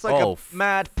 He looks like Oh, a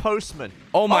mad postman.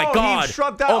 Oh my Oh, he God!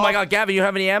 shrugged that Oh my off. God, Gavin, you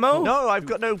have any ammo? No, I've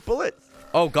got no bullets.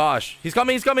 Oh gosh, he's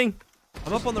coming! He's coming!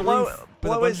 I'm up on the Blow- roof. with a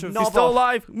blow bunch his of- knob He's still off.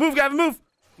 alive! Move, Gavin, move!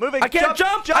 Moving. I can't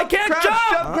jump! I can't crouch,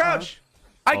 jump! Crouch.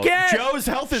 I can't! Joe's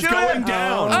health is Shoot going him.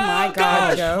 down. Oh my Oh, God,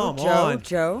 gosh. Joe, Come Joe, on.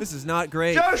 Joe. This is not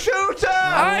great. Joe, shoot him!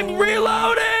 I'm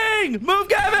reloading! Move,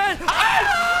 Gavin!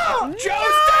 Ah! Joe's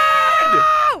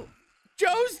dead!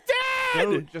 Joe's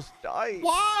Joe dead! just died.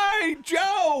 Why,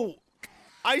 Joe?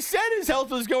 I said his health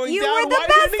was going You down. were the Why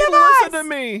best didn't he of listen us. to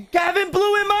me? Gavin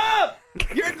blew him up!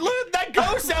 That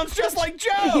ghost sounds just like Joe.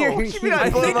 You mean I I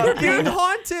blew think him we're up? being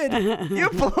haunted. You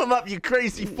blew him up, you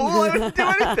crazy fool. I didn't do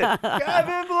anything.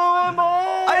 Gavin blew him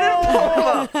up. I didn't blow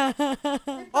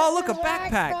him up. Oh, look, a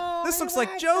backpack. This looks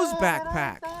like Joe's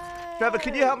backpack. Trevor,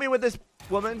 can you help me with this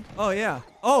woman? Oh, yeah.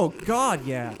 Oh, God,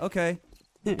 yeah. Okay.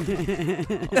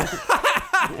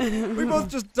 We both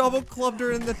just double clubbed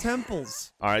her in the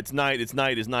temples. All right, it's night. It's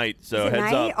night. It's night. So Is it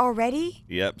heads night up. already?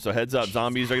 Yep. So heads up.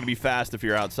 Zombies are gonna be fast if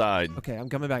you're outside. Okay, I'm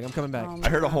coming back. I'm coming back. Oh I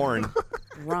heard a horn.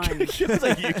 Run. It was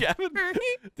like you, Gavin.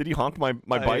 Did he honk my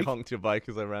I bike? honked your bike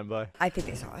as I ran by. I think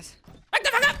they saw us.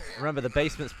 Remember, the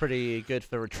basement's pretty good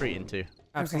for retreating to.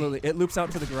 Absolutely. It loops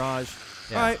out to the garage.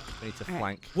 Yeah, All right. we need to All right.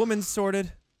 flank. Woman's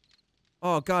sorted.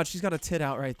 Oh, God, she's got a tit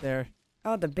out right there.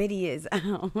 Oh, the biddy is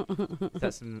out.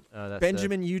 That's some. That's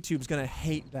Benjamin YouTube's going to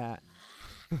hate that.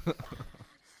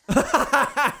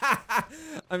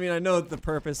 I mean, I know the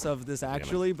purpose of this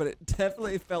actually, but it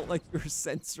definitely felt like you were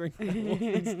censoring that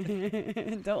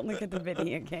woman's. Don't look at the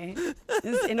biddy, okay?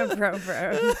 It's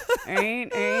inappropriate. All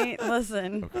right,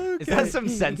 listen. Is that some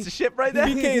censorship right there?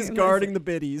 BK is guarding the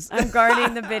biddies. I'm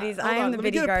guarding the biddies. I am Hold on, the let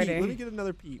me biddy get a peek. guarder. Let me get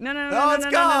another peek. No, it's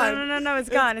gone. no, it's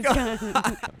gone. It's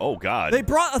gone. Oh God. They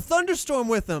brought a thunderstorm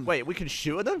with them. Wait, we can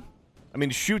shoot at them? I mean,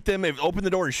 shoot them. Open the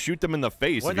door and shoot them in the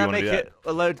face. Wouldn't if you that want make to do it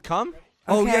a load come?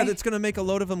 Oh, Okay. yeah, that's going to make a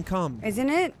load of them come. Isn't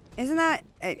it? Isn't that?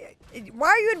 Why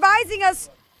are you advising us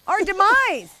our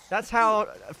demise? That's how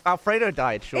Alfredo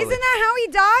died, surely. Isn't that how he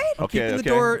died? Okay, Keeping the okay,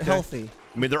 door okay. healthy.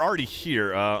 I mean, they're already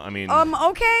here. I mean.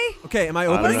 Okay. Okay, am I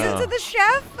don't opening know. it? Listen to the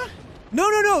chef.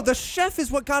 No. The chef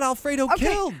is what got Alfredo Okay.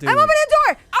 killed, dude. I'm opening the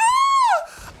door.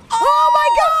 Oh my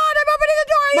God! I'm opening the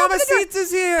door. I Mama opened the door. Seats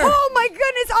is here. Oh my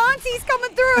goodness! Auntie's coming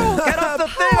through. Get off the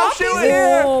thing! Poppy's Shoot it!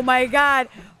 here. Oh my God!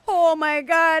 Oh my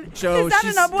God! Joe, is that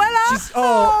she's- an abuela? she's-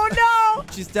 oh no!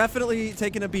 She's definitely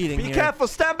taking a beating Be here. careful,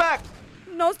 stand back!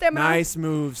 No, stand back. Nice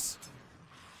moves.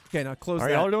 Okay, now close All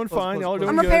that. right, y'all are doing Close, fine. close, Y'all are close.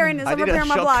 doing I'm good. repairing this. I I'm need a repairing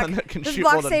my shotgun block. that can This shoot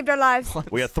block all the- saved our lives.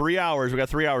 We got 3 hours. We got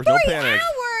 3 hours. No 3 panic.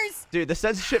 hours. Dude, the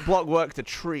censorship block worked a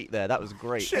treat there. That was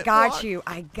great. I got you.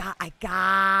 I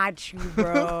got you,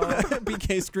 bro.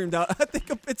 BK screamed out, I think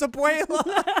it's Abuela.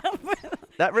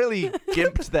 That really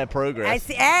gimped their I progress.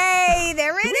 see. Hey,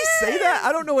 there it Can is. we say that?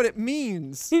 I don't know what it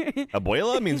means.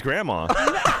 Abuela means grandma.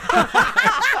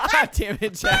 God damn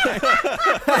it, Jack.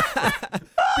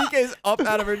 BK's up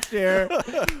out of her chair.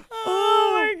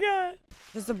 Oh my God.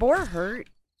 Does the boar hurt?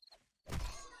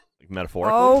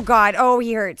 Metaphorically. Oh God. Oh,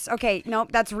 he hurts. Okay. Nope.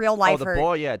 That's real Oh, life the hurt.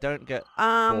 boar, yeah, don't get boar.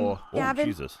 Oh, Gavin.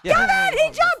 Jesus. Yeah. Gavin, he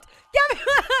jumped. Gavin.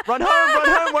 Run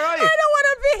home, where are you? I don't want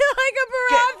to be like a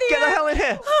Baratheon. Get the hell in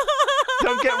here!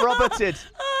 Don't get Roberted.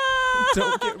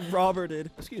 Don't get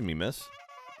Roberted. Excuse me, miss.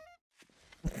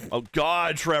 Oh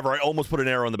God, Trevor! I almost put an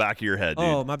arrow in the back of your head, dude.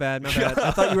 Oh, my bad, my bad.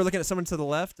 I thought you were looking at someone to the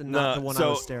left and not the one I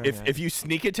was staring at. if you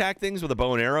sneak attack things with a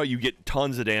bow and arrow, you get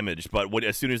tons of damage. But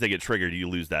as soon as they get triggered, you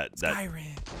lose that.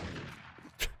 Skyrim.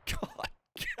 God.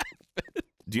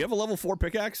 Do you have a level 4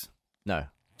 pickaxe? No.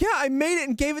 Yeah, I made it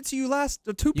and gave it to you last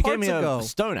 2 You parts gave me ago. a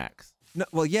stone axe. No,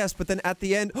 well, yes, but then at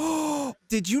the end,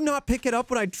 did you not pick it up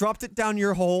when I dropped it down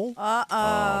your hole?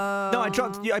 Uh-oh.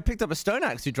 No, I picked up a stone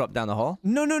axe you dropped down the hole.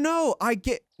 No. I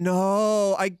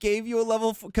gave you a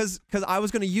level because I was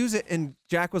gonna use it, and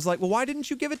Jack was like, "Well, why didn't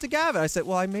you give it to Gavin?" I said,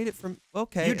 "Well, I made it from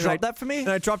okay." You and dropped that for me? and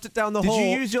I dropped it down the Did hole.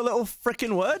 you use your little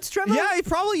frickin' words, Trevor? Yeah, he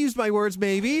probably used my words,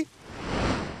 maybe.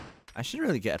 I should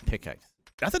really get a pickaxe.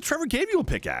 I thought Trevor gave you a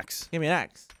pickaxe. Give me an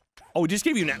axe. Oh, he just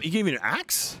gave you an. He gave you an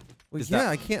axe. Well, yeah,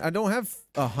 I can't. I don't have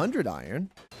 100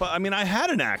 iron. But I mean, I had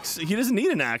an axe. He doesn't need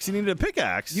an axe. He needed a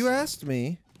pickaxe. You asked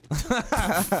me.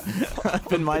 I've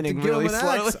been mining to give really him an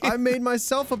slowly. axe. I made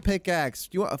myself a pickaxe.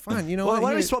 You want? Fine. You know Well, what? why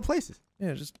don't we Here- swap places?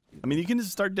 Yeah, just I mean, you can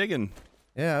just start digging.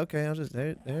 yeah. Okay, I'll just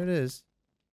there. There it is.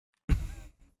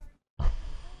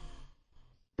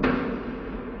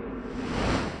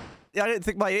 Yeah, I didn't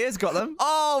think my ears got them.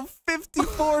 Oh,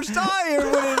 54 iron went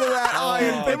into that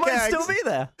iron They might pickaxe. still be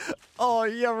there. Oh,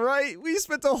 yeah, right. We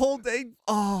spent the whole day.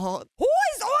 Oh, Who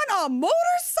is on a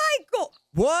motorcycle?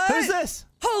 what? Who's this?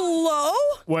 Hello?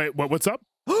 Wait, what's up?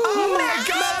 Oh my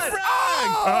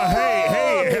God!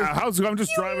 Hey, how's it going? I'm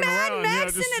just driving Mad around.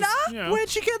 Maxing it up? You know.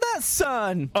 Where'd you get that,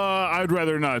 son? I'd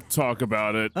rather not talk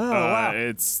about it. Oh, wow.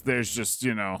 There's just,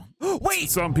 you know,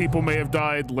 Wait, some people may have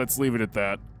died. Let's leave it at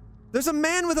that. there's a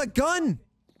man with a gun.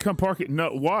 Come park it. No,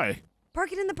 why?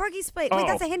 Park it in the parking space. Oh. Wait,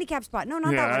 that's a handicap spot. No,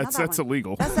 not yeah, that one. Not that's that one.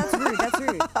 illegal. That's rude. That's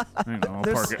rude. You know,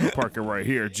 I'll park it right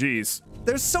here. Jeez.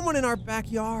 There's someone in our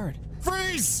backyard.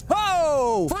 Freeze!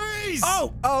 Oh! Freeze!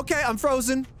 Oh, okay, I'm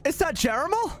frozen. Is that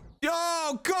Jeremy?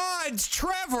 Oh, God, it's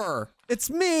Trevor! It's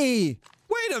me.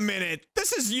 Wait a minute.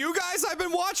 This is you guys I've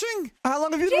been watching? How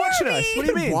long have you been watching us? What do you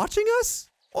You've been mean? watching us?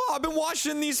 Well, I've been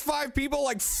watching these 5 people,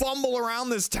 like, fumble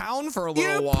around this town for a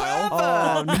little while.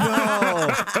 Oh,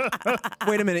 no.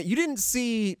 Wait a minute. You didn't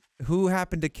see who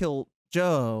happened to kill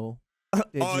Joe,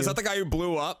 did Oh, you? is that the guy who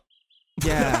blew up?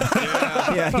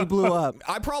 Yeah, he blew up.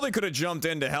 I probably could have jumped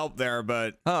in to help there,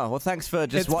 but Oh, well, thanks for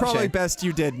just It's watching. probably best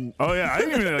you didn't. Oh yeah, I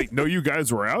didn't even know you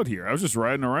guys were out here. I was just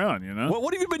riding around, you know.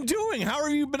 What have you been doing? How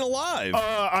have you been alive?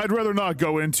 I'd rather not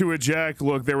go into it, Jack.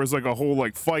 Look, there was like a whole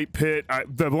like fight pit.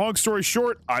 The long story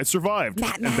short, I survived,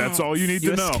 and that's all you need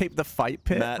You to know. escaped the fight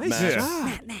pit. Matt,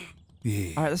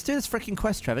 Yeah. All right, let's do this freaking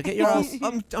quest, Trevor. Get your ass.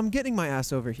 I'm getting my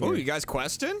ass over here. oh, you guys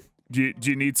questing? Do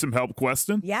you need some help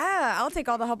questing? Yeah, I'll take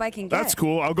all the help I can get. That's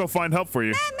cool. I'll go find help for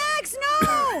you. Max,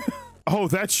 no! Oh,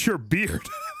 that's your beard.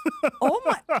 Oh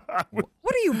my! What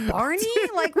are you, Barney?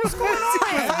 Like, what's going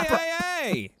on?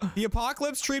 Hey! The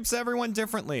apocalypse treats everyone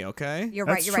differently, okay? You're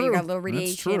right. That's You're right. You got a true. little That's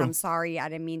radiation. true. I'm sorry. I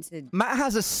didn't mean to. Matt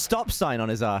has a stop sign on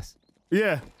his ass.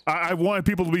 Yeah, I wanted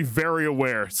people to be very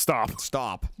aware. Stop.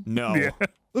 Stop. No. Yeah.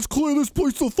 Let's clear this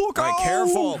place the fuck All right,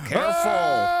 careful, careful.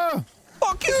 Ah!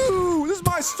 Fuck you! This is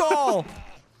my stall.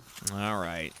 All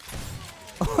right.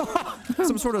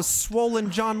 Some sort of swollen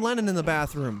John Lennon in the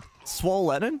bathroom. Swole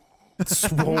Lennon?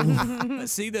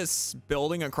 See this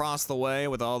building across the way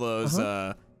with all those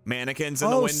mannequins in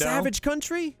the window? Savage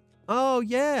Country? Oh,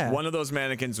 yeah. One of those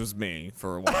mannequins was me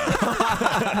for a while.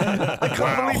 I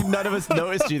can't believe none of us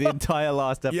noticed you the entire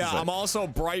last episode. Yeah, I'm also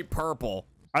bright purple.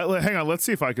 Hang on, let's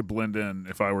see if I could blend in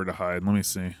if I were to hide. Let me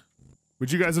see.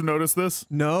 Would you guys have noticed this?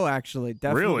 No, actually.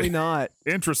 Definitely Really? not.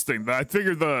 Interesting. I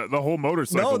figured the whole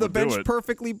motorcycle No, the would do bench it.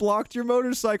 perfectly blocked your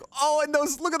motorcycle. Oh, and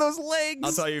look at those legs.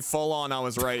 I'll tell you full on, I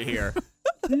was right here.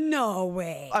 No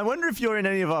way. I wonder if you're in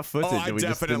any of our footage. Oh, I and we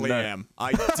just didn't definitely know. am.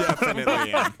 I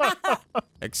definitely am.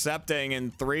 Accepting in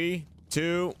 3,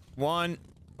 2, 1.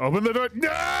 Open the door.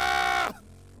 No!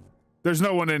 There's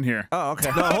no one in here. Oh, okay.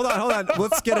 No, hold on.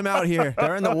 Let's get him out here.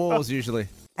 They're in the walls usually.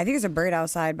 I think there's a bird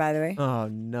outside, by the way. Oh,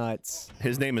 nuts.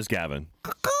 His name is Gavin.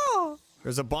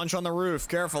 There's a bunch on the roof.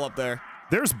 Careful up there.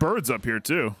 There's birds up here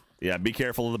too. Yeah, be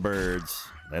careful of the birds.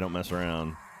 They don't mess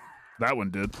around. That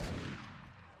one did.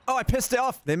 Oh, I pissed it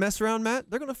off. They mess around, Matt?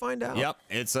 They're going to find out. Yep,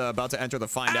 it's about to enter the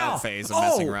find out phase of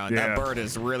messing around. Yeah. That bird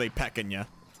is really pecking you.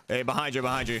 Hey, behind you,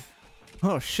 behind you.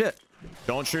 Oh, shit.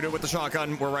 Don't shoot it with the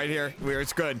shotgun. We're right here.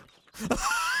 It's good.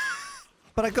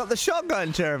 But I got the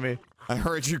shotgun, Jeremy. I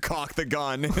heard you cock the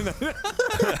gun.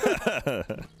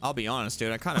 I'll be honest,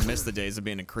 dude. I kind of miss the days of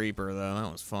being a creeper, though.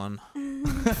 That was fun.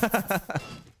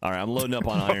 All right, I'm loading up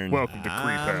on iron. Welcome to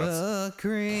Creep House. A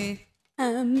creep.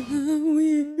 I'm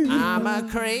a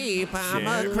creep. I'm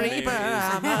a creeper.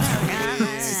 I'm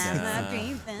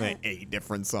a 8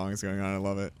 different songs going on. I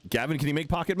love it. Gavin, can you make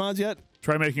pocket mods yet?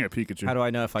 Try making a Pikachu. How do I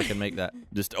know if I can make that?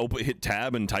 Just hit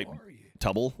tab and type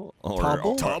Tubble or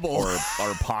Tubble?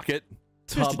 or pocket.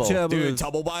 Tubble. Dude,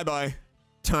 Tubble bye-bye.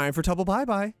 Time for Tubble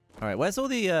Bye-Bye. All right, where's all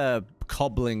the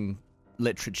cobbling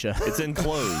literature? It's in the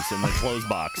clothes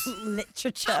box.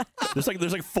 Literature. There's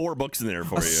like 4 books in there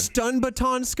for A you. stun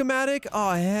baton schematic?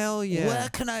 Oh, hell yeah. Where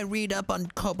can I read up on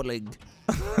cobbling?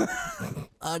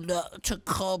 To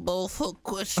cobble for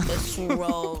Christmas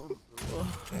roll.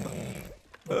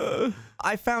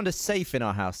 I found a safe in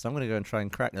our house, so I'm gonna go and try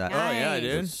and crack that. Oh, yeah,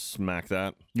 dude. Smack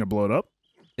that. You gonna blow it up?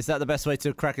 Is that the best way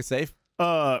to crack a safe?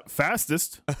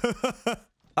 Fastest.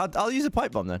 I'll use a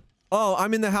pipe bomb then. Oh,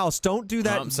 I'm in the house. Don't do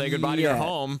that. Say goodbye to your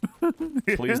home.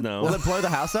 Please no. Will it blow the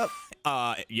house up?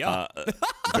 Yeah.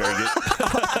 Very good.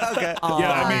 Okay.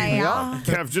 Yeah, I mean, yeah.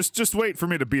 Kev, just wait for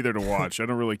me to be there to watch. I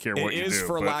don't really care what It you is, do.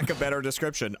 for but- lack of better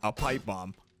description, a pipe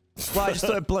bomb. Well, I just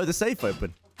thought it'd blow the safe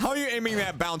open. How are you aiming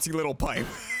that bouncy little pipe?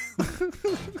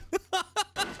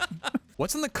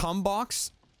 What's in the cum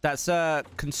box? That's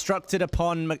constructed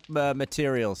upon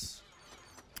materials.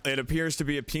 It appears to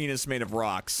be a penis made of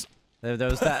rocks. There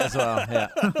was that as well.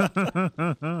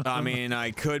 Yeah. I mean, I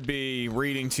could be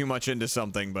reading too much into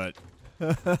something, but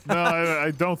No,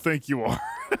 I don't think you are.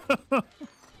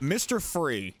 Mr.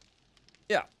 Free.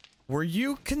 Yeah. Were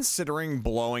you considering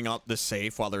blowing up the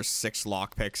safe while there's 6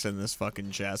 lockpicks in this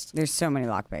fucking chest? There's so many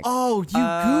lockpicks. Oh,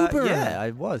 you goober. Yeah, I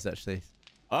was actually.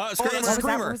 That's What a was that?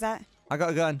 screamer. What was that? I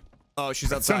got a gun. Oh,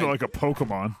 she's It outside. sounded like a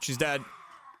Pokemon. She's dead.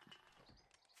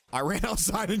 I ran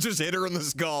outside and just hit her in the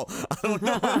skull. I don't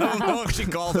know if she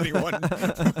called anyone.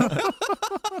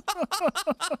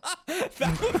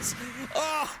 That was...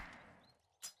 Oh!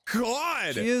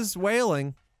 God! She is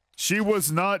wailing. She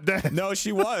was not dead. No,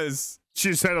 she was. She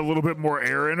just had a little bit more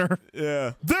air in her.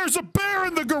 Yeah. There's a bear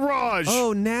in the garage!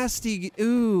 Oh, nasty.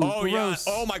 Ooh, Oh, gross.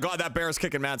 yeah. Oh, my God. That bear's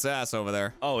kicking Matt's ass over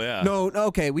there. Oh yeah. No,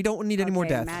 okay. We don't need any more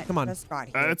Okay, death. Matt Come on. just got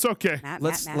here. It's okay. Matt,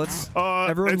 Let's Matt, let's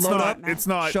Everyone it's load not. up. It's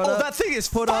not. Shut Oh, up. that thing is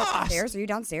Put up. fast! Downstairs? Are you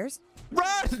downstairs? Run!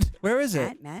 Where is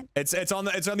it? Matt? It's on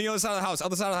the other side of the house.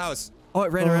 Other side of the house. Oh,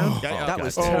 it ran around. Yeah, That okay.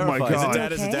 was Oh my terrifying. Is it God.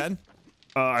 dead? Is it Okay. dead?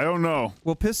 I don't know.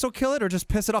 Will pistol kill it or just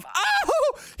piss it off?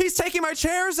 Oh! He's taking my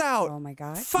chairs out. Oh my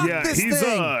god. Fuck Yeah, this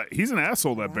thing. he's an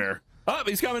asshole, that bear. Oh,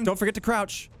 he's coming. Don't forget to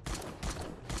crouch.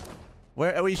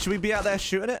 Where are we? Should we be out there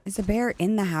shooting it? Is a bear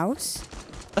in the house?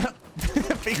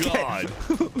 God.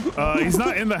 He's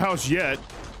not in the house yet.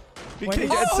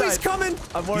 Oh, he's coming.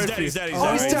 I'm worried. He's dead.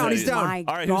 Oh, he's down. He's down. My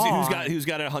All right, God. who's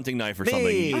got a hunting knife or something?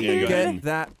 Me. You gotta go ahead and- Get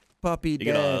that puppy You dead.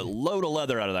 get a load of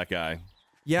leather out of that guy.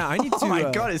 Yeah, I need to. Oh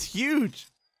my god, it's huge.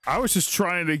 I was just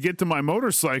trying to get to my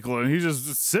motorcycle, and he's just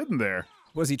sitting there.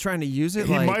 Was he trying to use it?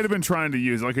 He like, might have been trying to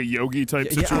use like a yogi type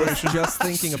Yeah, I was situation. just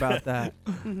thinking about that.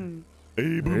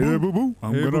 Hey, boo boo.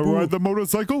 I'm gonna ride the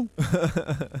motorcycle.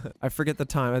 I forget the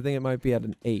time. I think it might be at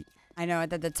an 8. I know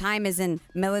that the time is in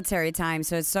military time,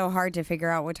 so it's so hard to figure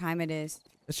out what time it is.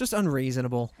 It's just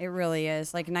unreasonable. It really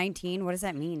is. Like 19, what does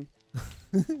that mean?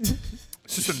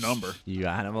 It's just a number. You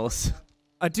animals.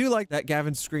 I do like that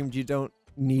Gavin screamed, "You don't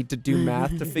need to do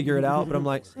math to figure it out," but I'm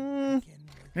like,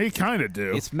 He kind of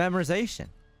do. It's memorization.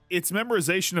 It's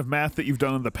memorization of math that you've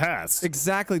done in the past.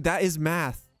 exactly, that is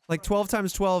math. Like 12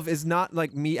 times 12 is not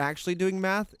like me actually doing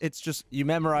math. It's just, You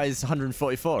memorize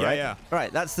 144, right? yeah.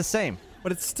 Right, that's the same.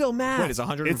 but it's still math. Wait, it's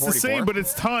 144. It's the same, but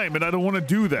it's time, and I don't want to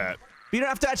do that. But you don't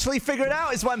have to actually figure it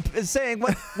out, is what I'm saying.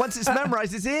 Once it's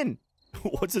memorized, it's in.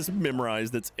 What's this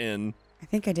memorized that's in? I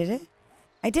think I did it.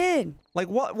 I did. Like,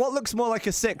 what looks more like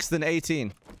a 6 than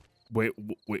 18? Wait,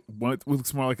 what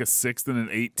looks more like a 6 than an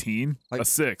 18? Like- A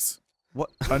 6. What?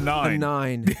 A 9. A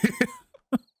 9.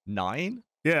 9?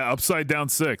 Yeah, upside down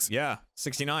 6. Yeah,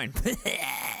 69.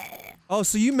 Oh,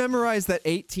 so you memorized that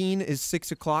 18 is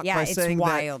 6 o'clock Yeah, by it's saying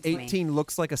wild that to me. 18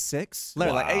 looks like a 6? No,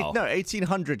 Wow.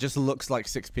 1800 just looks like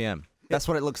 6 p.m. That's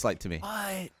what it looks like to me. No,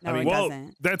 I mean, it well,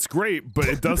 doesn't. that's great, but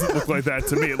it doesn't look like that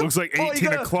to me. It looks like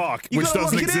 18 o'clock, You which gotta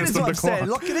doesn't lock it in, exist is on what the I'm saying.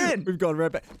 clock. Lock it in. We've gone right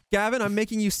back. Gavin, I'm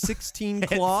making you 16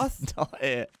 cloth. Not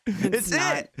it. It's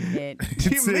not it. it. What do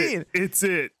you It's mean? it. It's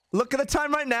it. Look at the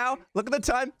time right now. Look at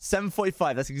the time.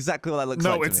 7:45. That's exactly what that looks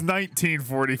like. No, to it's me.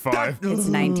 1945. It's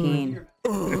 19.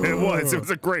 It was. It was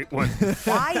a great one.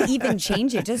 Why even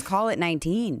change it? Just call it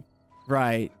 19.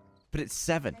 Right. But it's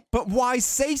 7. But why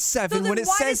say 7 then when it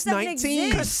why says does 7 19?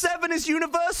 Because 7 is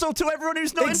universal to everyone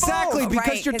who's not Exactly, involved. because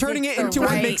Right, you're 'cause turning it's it the into what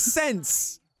right- makes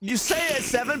sense. You say it as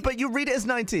 7, but you read it as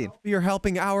 19. You're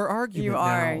helping our argument You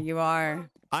are. now. You are.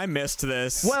 I missed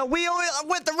this. Well, we all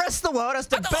went the rest of the world has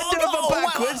to bend over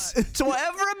backwards to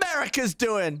whatever America's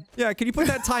doing. Yeah, can you put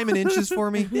that time in inches for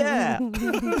me? Yeah.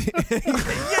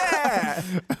 Yeah.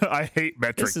 I hate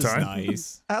metric This is time.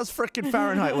 nice. How's frickin'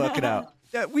 Fahrenheit working out?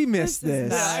 Yeah, we missed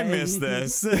this. I missed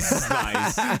this. This is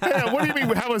nice. Yeah, what do you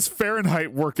mean? How is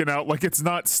Fahrenheit working out like it's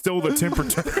not still the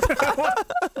temperature?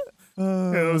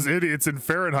 Yeah, those idiots in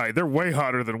Fahrenheit, they're way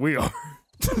hotter than we are.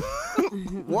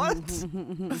 What?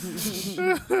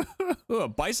 Ooh, a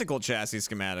bicycle chassis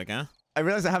schematic, huh? I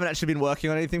realize I haven't actually been working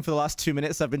on anything for the last 2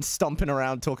 minutes. I've been stomping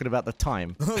around talking about the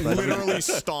time. Literally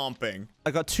stomping.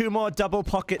 I got 2 more double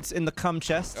pockets in the cum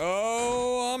chest.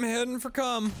 Oh, I'm heading for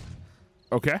cum.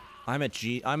 Okay. I'm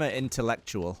an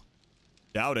intellectual.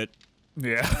 Doubt it.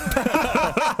 Yeah.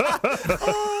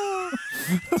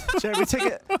 Jeremy, take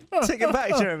it back,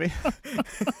 Jeremy.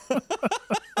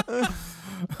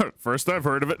 First I've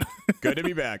heard of it. Good to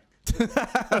be back.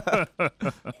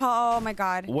 Oh my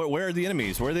God. Where are the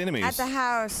enemies? Where are the enemies? At the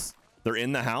house. They're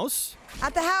in the house?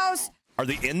 At the house. Are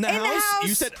they in the In house? the house.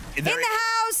 You said In the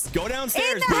house. Go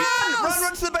downstairs, In the Pete. house.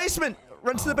 Run to the basement.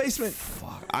 Run to the basement.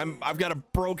 I've got a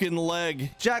broken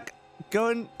leg. Jack, go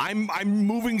and... I'm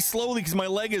moving slowly because my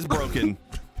leg is broken.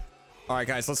 All right,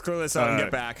 guys, let's clear this out and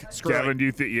get back. Screw Gavin, it. do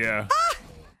you think? Yeah.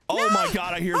 Oh my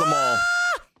God, I hear them all.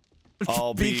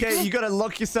 Oh, Beaks. BK, you gotta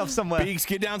lock yourself somewhere. Beaks,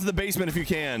 get down to the basement if you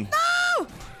can.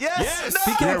 Yes! Yes! No!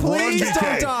 BK, Yeah, run, please BK.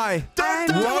 don't die. Don't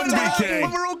Run, die BK.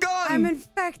 when we're all gone! I'm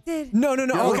infected. No, no,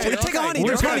 no. Yeah, okay, okay, take a honey. We've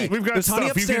There's got- honey. we've got There's honey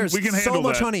stuff. You can- upstairs. we can handle so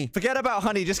much that. honey. Forget about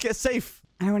honey, just get safe.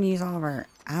 I don't want to use all of our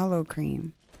aloe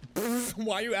cream.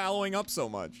 Why are you aloing up so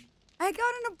much? I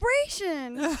got an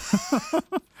abrasion.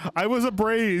 I was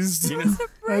abrased.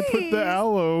 I put the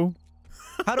aloe.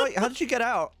 How did you get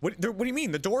out? What do you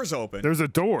mean? The door's open. There's a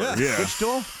door. Yeah. Which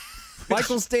door?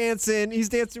 Michael's dancing. He's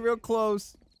dancing real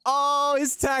close. Oh,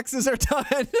 his taxes are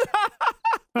done.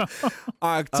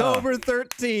 October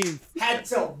 13th. Had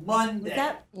till Monday. Was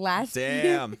that last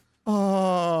Damn.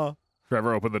 Oh.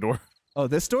 Trevor, open the door. Oh,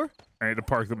 this door? I need to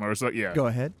park the motorcycle. Yeah. Go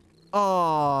ahead.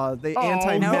 Oh, they Oh,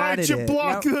 anti-matted why'd you it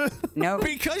block Nope. the... Nope.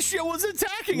 Because she was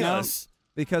attacking us.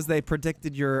 because they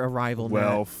predicted your arrival.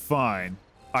 Well, Matt. fine.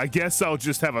 I guess I'll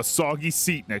just have a soggy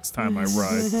seat next time I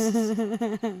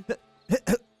ride.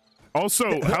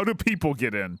 Also, how do people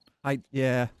get in?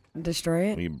 Destroy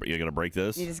it. You gonna break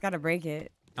this? You just gotta break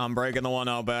it. I'm breaking the one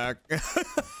out back.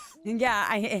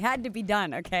 Yeah, it had to be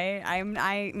done. Okay,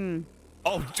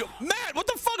 Oh, Matt, what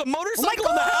the fuck? A motorcycle oh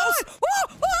in the house? Whoa,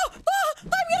 I'm gonna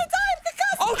die. I'm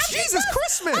concussed. Oh, I'm Jesus concussed.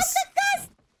 Christmas. I'm concussed.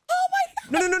 Oh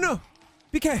my God. No.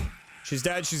 BK. She's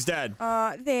dead. She's dead.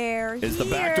 They're Is the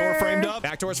back door framed up?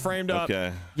 Back door's framed up.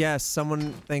 Okay. Yes,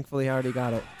 someone thankfully already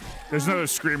got it. There's another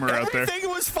screamer out there. Everything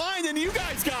was fine, and you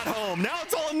guys got home. Now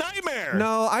it's all a nightmare.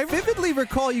 No, I vividly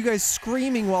recall you guys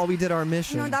screaming while we did our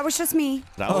mission. No, that was just me.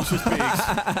 That was just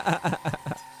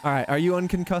Beaks. All right, are you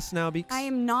unconcussed now, Beaks? I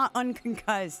am not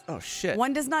unconcussed. Oh, shit.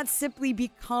 One does not simply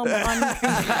become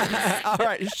unconcussed. All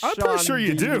right, I'm pretty sure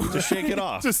you do. Just shake it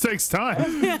off. It just takes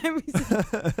time.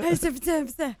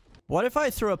 What if I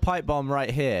threw a pipe bomb right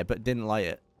here but didn't light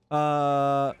it?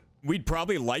 We'd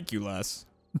probably like you less.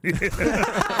 I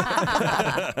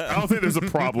don't think there's a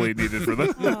probably needed for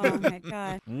that. Oh my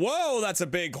God. Whoa, that's a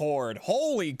big horde.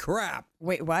 Holy crap.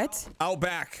 Wait, what? Out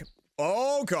back.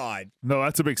 Oh, God. No,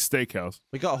 that's a big steakhouse.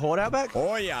 We got a horde out back?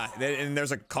 Oh, yeah. And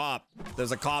there's a cop.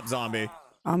 There's a cop zombie.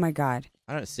 Oh my God.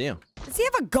 I don't see him. Does he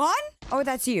have a gun? Oh,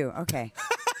 that's you. Okay.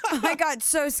 I got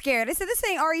so scared. I said, this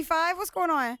ain't RE5. What's going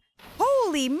on?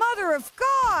 Holy mother of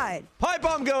God. Pipe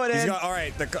bomb going in. All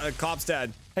right, the cop's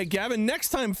dead. Hey, Gavin, next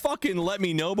time fucking let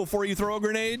me know before you throw a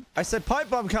grenade. I said pipe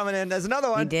bomb coming in. There's another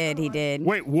one. He did.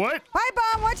 Wait, what? Pipe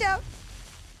bomb, watch out.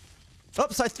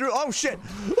 Oops, I threw. Oh, shit.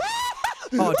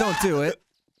 Oh, don't do it.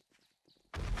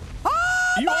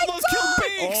 You almost killed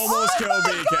Beaks. Almost killed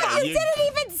BK. God, you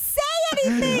didn't even say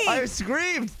anything. I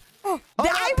screamed. I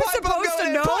was supposed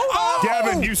to know?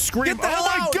 Gavin, you scream. Get the hell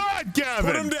Oh my out. God, Gavin.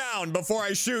 Put him down before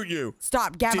I shoot you.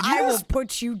 Stop, Gavin. Did you I will just-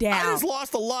 put you down. I just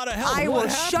lost a lot of health. I What will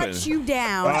happened? shut you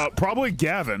down. Probably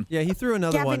Gavin. Yeah, he threw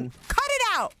another Gavin, one. cut it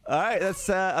out. All right, that's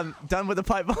I'm done with the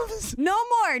pipe bombs. No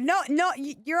more. No,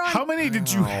 you're on How many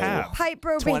did you have? pipe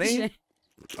probation. 20?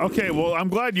 Okay, well, I'm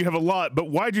glad you have a lot, but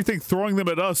why do you think throwing them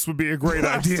at us would be a great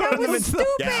idea? That was stupid.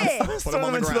 Put him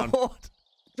on the ground.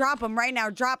 Drop them right now.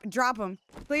 Drop them.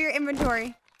 Clear your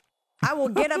inventory. I will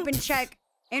get up and check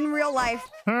in real life.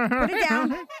 Put it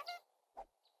down. All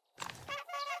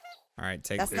right,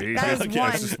 take That Okay, is that's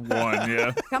one. just one,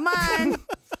 yeah. Come on.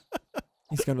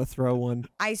 He's gonna throw one.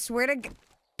 I swear to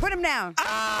put him down.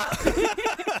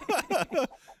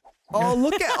 Oh,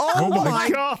 look at! Oh, my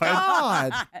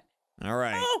God! All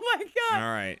right. Oh my God.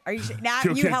 All right. Are you sure? Now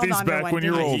You'll you get held these on to back one. when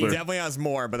you're didn't you? older. He definitely has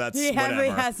more, but that's He whatever. heavily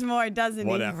has more, doesn't he?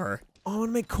 Whatever. Oh, I want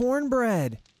to make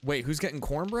cornbread. Wait, who's getting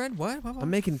cornbread? What?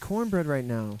 I'm making cornbread right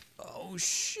now. Oh,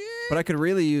 shit. But I could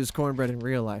really use cornbread in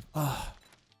real life. Oh.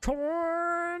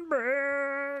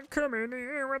 Cornbread, coming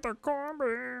in with the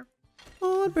cornbread.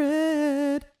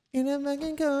 Cornbread. In a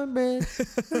fucking cornbread.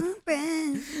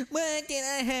 What did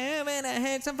I have when I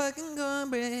had some fucking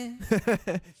cornbread?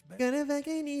 Gonna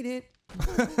fucking eat it.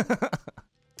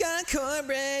 Got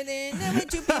cornbread and now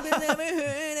what you people never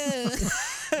heard of.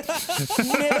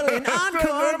 Nibbling on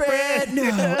cornbread.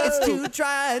 No, it's too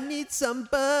dry. I need some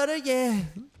butter, yeah.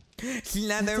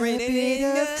 Slathering it Bit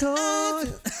in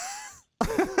of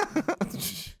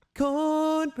the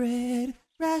cornbread.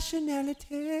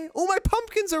 Rationality. Oh, my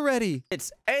pumpkins are ready.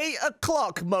 It's 8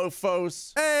 o'clock,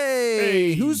 mofos.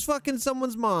 Hey, who's fucking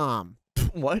someone's mom?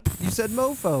 What? You said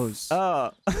mofos.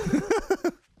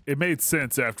 It made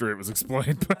sense after it was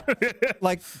explained.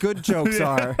 Like good jokes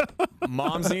are.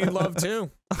 Moms need love, too.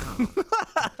 Oh,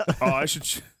 I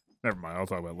should... Never mind, I'll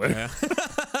talk about it later.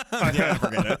 Yeah,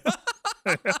 forget it.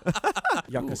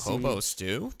 Yucca seed. Hobo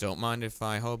stew? Don't mind if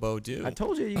I hobo do. I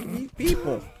told you you can eat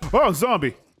people. Oh,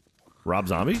 zombie. Rob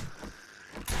Zombie?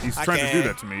 He's trying to do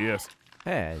that to me, yes.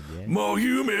 Hey, yeah. More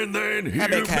human than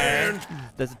human.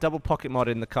 There's a double pocket mod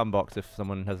in the cum box if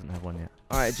someone hasn't had one yet.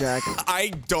 All right, Jack. I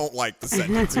don't like the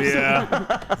sentence. Yeah.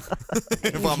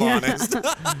 If I'm honest.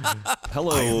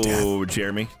 Hello,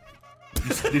 Jeremy.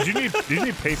 Did you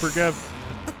need paper, Gav?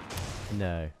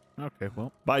 No. Okay,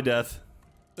 well. Bye, Death.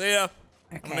 See ya.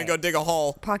 I'm gonna go dig a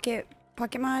hole. Pocket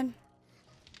mod?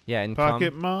 Yeah, in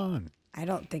Pocket mon. I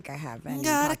don't think I have any.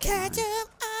 Gotta pocket catch mod. him.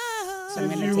 So I'm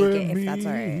gonna You take it and if that's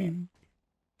all right. me.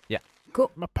 Yeah.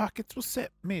 Cool. My pockets will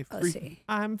set me free. Let's see.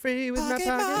 I'm free with my Pocket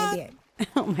pocket.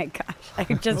 Maybe oh my gosh. I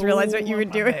just realized what you were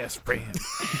doing. I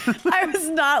was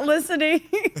not listening.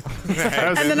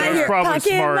 And then I hear probably pocket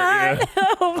smart, mod. yeah.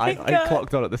 Oh my I God.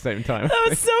 clocked on at the same time. That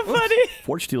was so funny.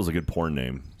 Forge Steel's a good porn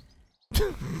name.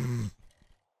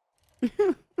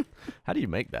 How do you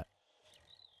make that?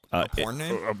 Porn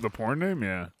name? The porn name,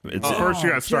 yeah. It's First, you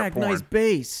gotta start Jack, porn. nice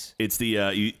bass. it's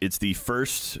the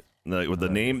first with the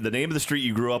name of the street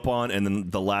you grew up on, and then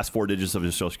the last 4 digits of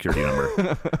your social security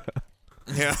number.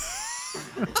 Yeah.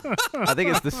 I think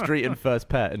it's the street and first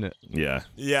pet, isn't it? Yeah.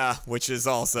 Yeah, which is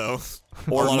also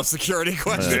Or a lot of security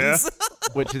questions.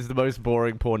 which is the most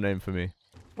boring porn name for me.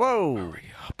 Whoa!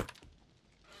 Hurry up.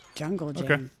 Jungle Gym.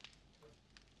 Okay.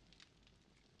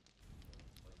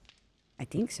 I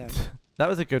think so. That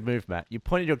was a good move, Matt. You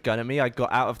pointed your gun at me, I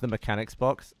got out of the mechanics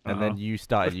box, and then you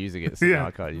started using it, so now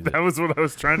I can't use it. That was what I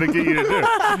was trying to get you to do.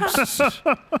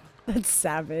 That's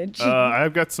savage.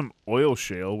 I've got some oil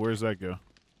shale. Where's that go?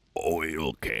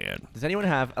 Oil can. Does anyone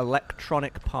have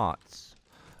electronic parts?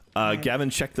 Gavin,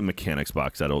 check the mechanics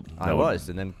box. I was,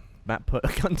 and then Matt put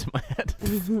a gun to my head.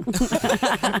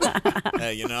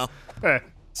 Hey, you know. Hey.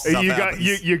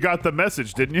 You got the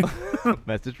message, didn't you?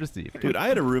 Message received. Dude, I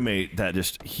had a roommate that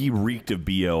he reeked of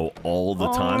BO all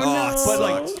the time. No.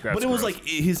 But it was like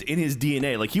in his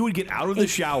DNA. Like he would get out of the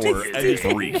shower and just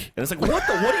reek. And it's like, what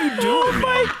are you doing? Oh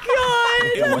my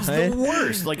god! It was the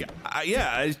worst. Like,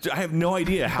 I have no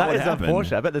idea how that it happened. That is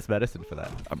unfortunate. I bet there's medicine for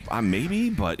that. Maybe,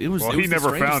 but it was. Well, it was he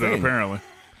never found it, thing. apparently.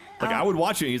 Like, I would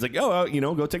watch it. He's like, oh,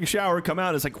 go take a shower, come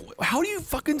out. It's like, how do you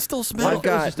fucking still smell? I've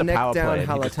got neck down play.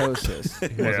 halitosis.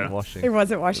 He wasn't washing. It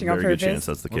wasn't washing on Very purpose. good chance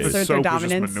that's the case. Well, Assert their soap was just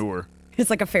dominance. manure. It's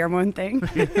like a pheromone thing.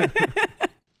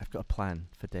 I've got a plan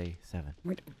for day 7.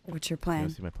 What's your You plan? want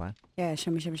to see my plan? Yeah, show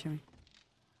me.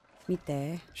 Meet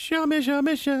there. Show me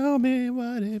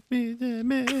what it means to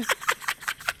me.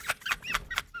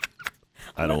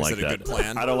 I don't like Is it a that. good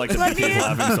plan? I don't like that the kid's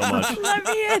laughing so much. Let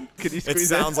me in. Could you It squeeze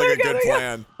sounds like a good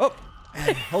plan. Oh,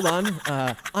 hold on.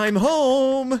 I'm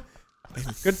home.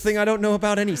 Good thing I don't know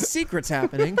about any secrets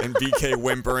happening. And BK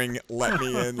whimpering, let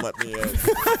me in, let me in. Wait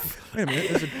a minute,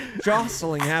 there's a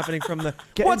jostling happening from the...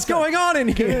 What's going on in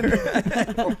here?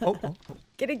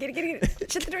 Get it.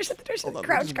 Shut the door. Hold on,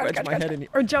 Crouch. wedge my head in here.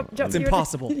 Or jump. It's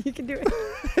impossible. You can do it.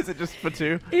 Is it just for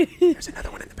 2? There's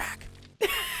another one in the back.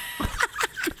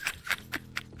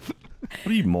 What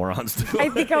are you morons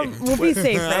doing? I think we'll be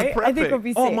safe, right? I think we'll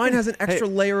be safe. Oh, mine has an extra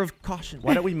layer of caution.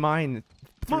 Why don't we mine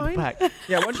through the back?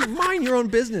 Yeah, why don't you mind your own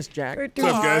business, Jack? We're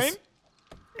What's up, guys?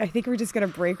 I think we're just gonna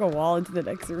break a wall into the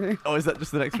next room. Oh, is that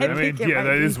just the next I room? I mean, think it yeah, might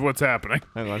that be. is what's happening.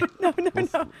 Hang on. No.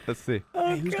 Let's see. Oh,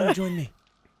 Hey, who's God. gonna join me?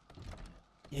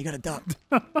 Yeah, you gotta duck.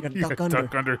 You gotta duck under.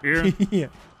 Duck under here. Yeah.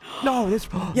 No, this.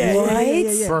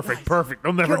 Yeah. Perfect.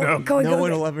 They'll never know. No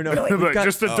one will ever know. But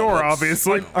just a door,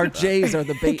 obviously. Our J's are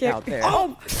the bait out there.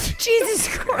 Oh, Jesus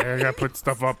Christ! I gotta put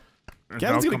stuff up. and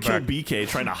Gavin's I'll gonna come kill back. BK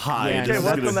trying to hide. Yeah, This is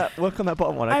Work on that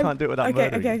bottom one. I can't do it without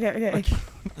murdering. Okay.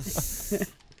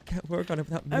 Can't work on it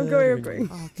without I'm murdering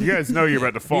going. you. You guys know you're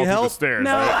about to fall Need through the help? stairs.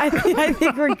 No, right? I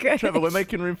think we're good. Trevor, we're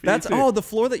making room for That's you too. the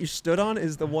floor that you stood on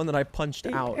is the one that I punched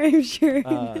out I'm sure.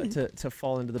 to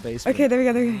fall into the basement. Okay, there we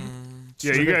go.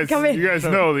 Yeah, you guys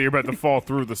know that you're about to fall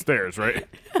through the stairs, right?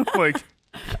 Like,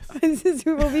 This is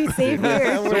who will be safe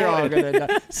here. We're all gonna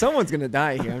die. Someone's gonna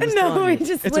die here. I'm just No, telling we you.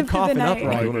 just It's a live through the coffin night.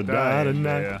 upright. You're gonna die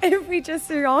tonight. yeah. If we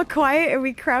just are all quiet and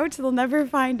we crouch, they'll never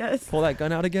find us. Pull that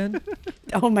gun out again.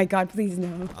 Oh my God, please no.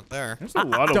 Not there. There's a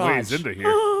lot of ways Dodge. into here.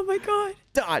 Oh my God.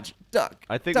 Dodge, duck.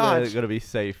 I think dodge. we're gonna be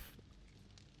safe.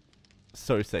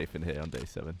 So safe in here on day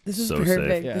 7. This is So perfect.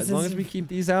 safe. Yeah, This as long is- as we keep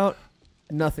these out,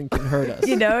 nothing can hurt us.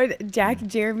 You know, Jack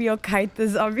and Jeremy will kite the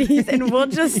zombies and we'll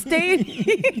just stay in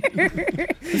here.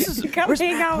 Come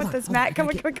hang out with us, Matt. Come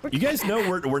on. You guys know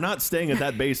we're not staying at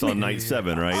that base on night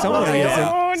 7, right? Somebody Oh, isn't.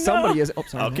 no. Somebody isn't. Oh,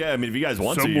 sorry. Okay, I mean, if you guys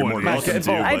want to, you're Someone more is. welcome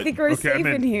to. I but- think we're Okay, safe I'm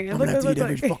in here. I'm Look, gonna have to look, eat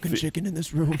every look. fucking chicken in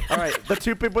this room. All right, the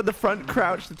 2 people in the front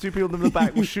crouch. The 2 people in the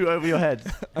back will shoot over your heads.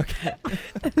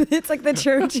 It's like the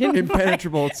Trojan.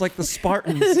 Impenetrable. It's like the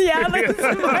Spartans. Yeah, like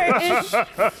the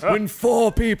Spartans. When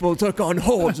 4 people took on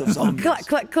hordes of zombies. Cluck,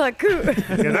 cluck, cluck, coo.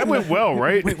 Yeah, that went well,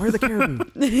 right? Wait, where are the caribou?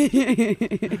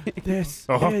 This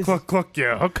Oh, huck, cluck, cluck,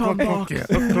 yeah. Huck, cluck, cluck, yeah.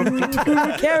 Huck, cluck,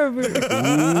 cluck. Caribou.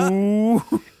 Ooh.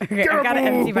 Okay, I gotta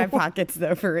empty my pockets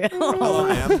though, for real. Oh,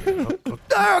 got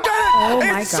it! Oh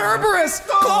my It's God. Cerberus!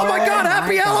 Oh my God!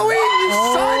 Happy Halloween, you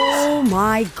Oh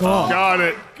my God. Got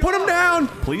it. sons! Put him down!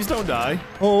 Please don't die.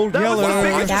 Old Yeller.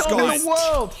 That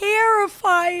was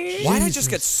Terrifying. Why did I just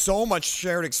get so much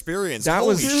shared experience? That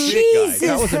Holy was- shit, guys. Jesus,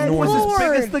 That was annoying. Lord.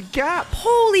 Big as the gap.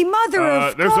 Holy mother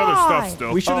of There's God. other stuff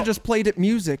still. We should have just played it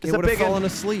music. It's It a would have big one. fallen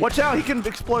asleep. Watch out, he can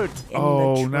explode. In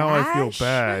Oh, the now I feel trash?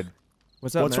 bad.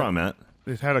 What's up, What's Matt? wrong, Matt?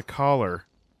 It had a collar.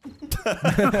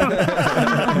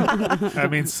 That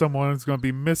means someone's going to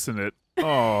be missing it.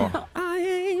 Oh. I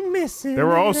ain't missing. There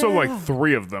were also it like all.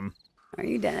 3 of them. Are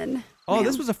you done? Oh,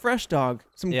 this was a fresh dog.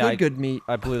 Some Yeah, good meat.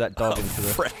 I blew that dog into the.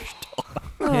 Fresh.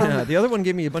 Yeah, the other one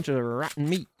gave me a bunch of rotten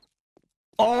meat.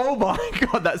 Oh my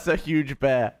God, that's a huge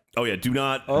bear. Oh yeah, do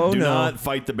not Oh, no. not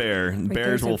fight the bear. Bears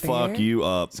there's a will fuck bear? you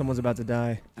up. Someone's about to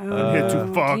die. I'm here to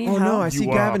fuck. do you Oh no, help? I see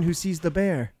You Gavin up. who sees the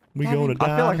bear. We going to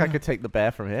die. I feel like I could take the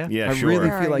bear from here. Yeah, I sure. really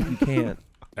Alright. feel like you can't.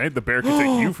 Hey, the bear can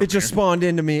take you from It just spawned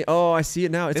into me. Oh, I see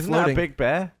it now. It's Isn't floating. that a big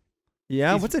bear?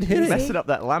 Yeah, what's it hitting? Messing up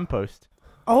that lamppost.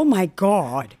 Oh my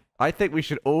god. I think we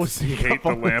should all sneak hate up the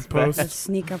on this lamppost. bear Let's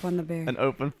sneak up on the bear. and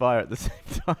open fire at the same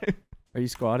time. Are you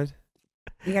squatted?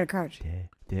 You gotta crouch. Yeah.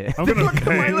 I'm gonna Look at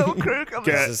my little crew coming.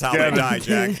 This is how they die,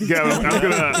 Jack. Gavin,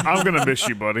 I'm gonna miss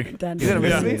you, buddy. Done. You're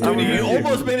gonna miss me? Dude, you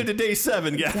almost made it to day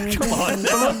 7, Gavin. Come on.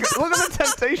 Look at the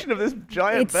temptation of this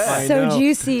giant It's bear. so know.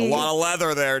 juicy. A lot of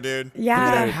leather there, dude. Look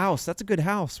at that Yeah. house. That's a good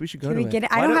house. We should go Can to we it. get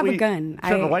it? I Why don't have we- a gun.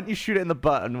 Trevor, why don't you shoot it in the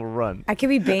butt and we'll run? I could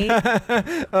be bait.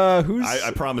 Who's?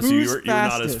 I promise you, who's you're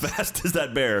not as fastest? fast as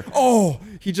that bear. Oh,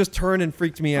 he just turned and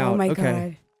freaked me out. Oh my okay.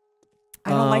 god. I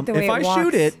don't like the way if it I walks.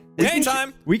 shoot it, Game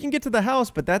time. we can get to the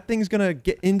house, but that thing's gonna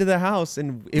get into the house,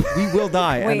 and we will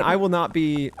die, Wait. and I will not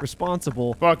be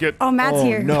responsible. Fuck it. Oh, Matt's Oh,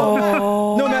 here. no.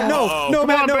 Oh. No, Matt, no, no, Come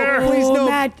Matt, on, no, bear. please, Oh, no.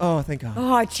 Matt. Oh, thank God.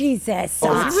 Oh, Jesus.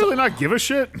 Does he really not give a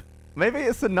shit? Maybe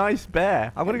it's a nice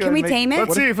bear. I'm gonna go. Can we and make- tame it?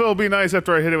 Let's see if it'll be nice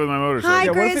after I hit it with my motorcycle. Hi, Yeah,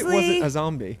 what if it Grizzly. wasn't a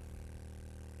zombie?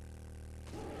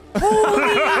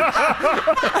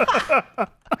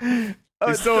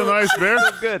 He's still a nice bear.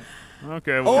 Good.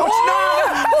 Okay. Well,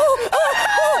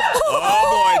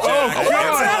 Oh boy, Jack. Oh,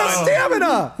 God. Out of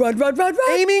stamina! Run, run, run,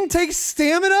 run. Aiming takes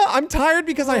stamina? I'm tired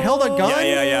because I held a gun?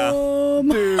 Yeah.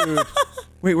 Dude.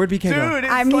 Wait, where'd BK go? Dude,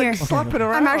 it's I'm like here. slapping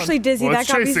around. I'm actually dizzy. Well, That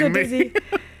it's got me so chasing me. dizzy.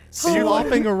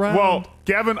 Slopping around. well,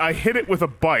 Gavin, I hit it with a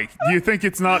bike. Do you think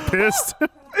it's not pissed?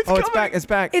 oh, it's back. It's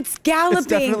back. It's galloping. It's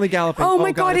definitely galloping. Oh my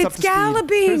Oh, God, god, it's up it's to speed.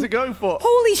 galloping. Who's it going for?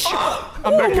 Holy shit.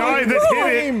 The guy that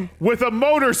hit it with a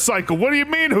motorcycle. What do you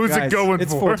mean? Who's Guys, it going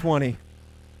it's for? 420.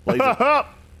 Uh-oh.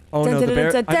 Oh no, the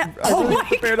bear. Da, da, da, da. Oh really my hope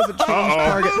the bear doesn't change Uh-oh.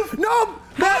 target. No,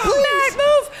 Matt, please. Matt,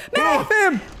 move. Get Matt, off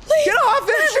him! please. Get off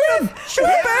him! Shoot him! Shoot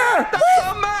the bear!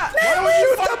 Why don't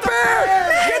you shoot the bear?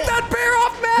 Get that bear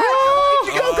off, Matt!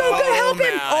 Go, help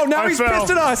him. Oh, now I he's fell.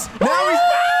 pissed at us. Now he's.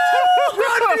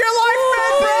 Run for your life,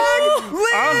 Matt!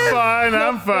 Leave! I'm fine.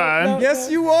 I'm fine. Yes,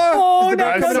 you are. Oh, Is the no,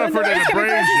 bear I coming suffered after an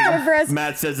us? abrasion. For us.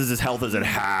 Matt says his health is at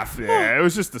half. Yeah, it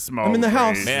was just a small. I'm in the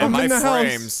house. abrasion. Man, I'm my in the house.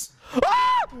 frames.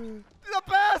 The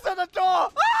bear's at the door.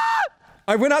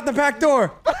 I went out the back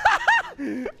door.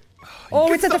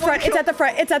 Oh, it's at the front. It's at the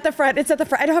front. It's at the front. It's at the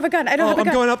front. I don't have a gun. I don't have a I'm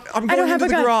gun. going up. I'm I don't going have into a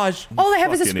the gun. garage. All I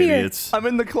have is a Fucking spear. idiots. I'm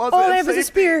in the closet. All I of have is a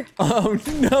safety. spear. Oh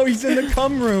no, he's in the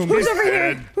cum room. Who's over here?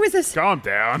 dead. Who is this? Calm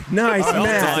down. Nice, Well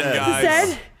Matt. done, guys.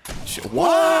 Dead?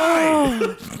 Why?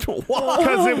 Why?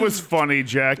 Because it was funny,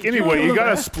 Jack. Anyway, you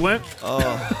got a splint.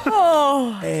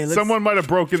 Oh. Hey, let's Someone might have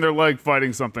broken their leg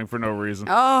fighting something for no reason.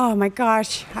 Oh my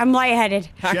gosh. I'm lightheaded.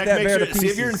 hack Jack, that make bear sure, to see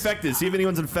if you're pieces. infected. See if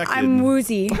anyone's infected. I'm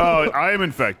woozy. Oh, I am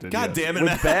infected. God yes. damn it,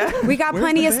 Matt. We got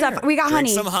plenty of stuff. We got Drink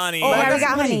honey. some honey. Oh, yeah, we that's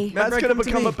got honey. Matt's gonna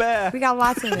become a bear. We got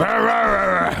lots of it.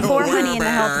 4 honey in the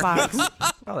health box.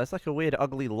 Oh, that's like a weird,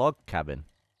 ugly log cabin.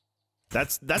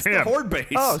 That's the Damn. horde base.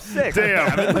 Oh, sick.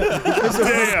 Damn.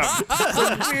 Damn.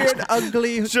 Weird,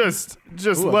 ugly. Just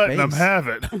Ooh, a letting them base. have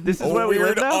it. This is A where we live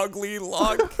weird, now. ugly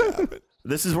log cabin.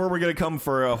 This is where we're gonna come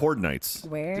for horde nights.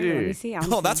 Where? Dude. Let me see.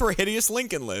 Oh, that's where Hideous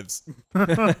Lincoln lives.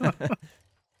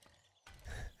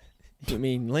 You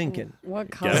mean Lincoln? What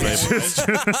color? Yeah, I Ding,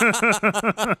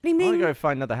 want to ding. go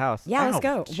find another house. Yeah, let's Ow,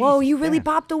 go. jeez, Whoa, you really damn.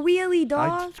 popped a wheelie, I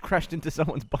dog. just crashed into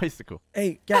someone's bicycle.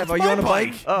 Hey, Gav, are you on a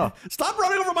bike? Oh, Stop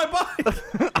running over my bike.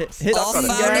 Hit Off C,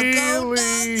 out Gav. of go.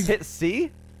 Wheelie. hit C?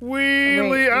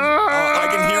 Wheelie. I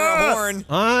can hear a horn.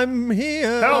 I'm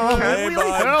here. Help. Hey,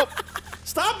 bud. Help.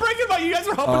 Stop breaking my. You guys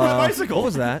are humping my bicycle. What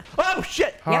was that? Oh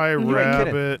shit! Hi, you ain't kidding.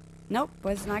 rabbit. Nope,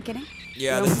 was not kidding.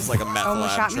 Yeah, this is like a meth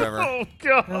Almost lab, shot me. Trevor. Oh Oh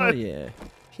God. yeah.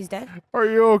 She's dead. Are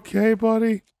you okay,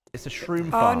 buddy? It's a shroom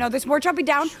Oh farm. no, there's more jumping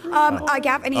down.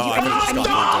 Gav, I need you. Oh, I need you.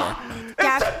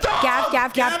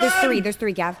 Gav. There's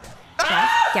three. Gav.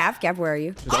 Gav, where are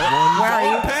you? Where are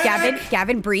you?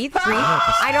 Gavin, breathe.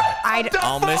 I don't.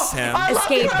 I'll miss him.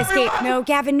 Escape. No,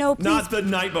 Gavin, no, please. Not the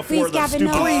night before Please, the Gavin,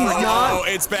 stupid. no. Please, not. Oh,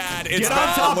 it's bad. It's Get on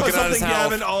bad. top I'm of looking at his something,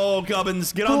 health. Gavin. Oh,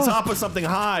 Gubbins, get on top of something.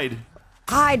 Hide.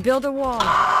 Hide, build a wall. No,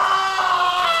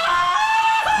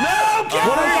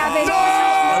 What are Gavin?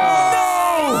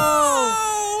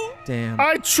 Damn.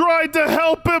 I tried to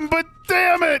help him, but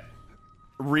damn it!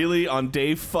 Really? On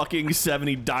day fucking 7,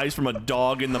 he dies from a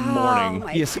dog in the Oh morning.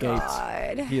 my He escaped.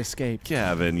 God. He escaped.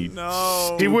 Gavin, you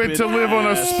No. He went to stupid live on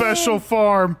a ass. special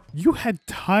farm. You had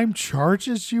time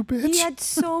charges, you bitch. He had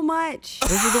so much.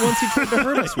 Those are the ones he tried to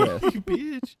hurt us with. You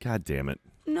bitch. God damn it.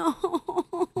 No.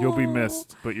 You'll be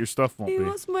missed, but your stuff won't He be.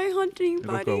 was my hunting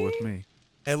It'll buddy. go with me.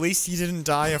 At least he didn't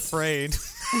die afraid.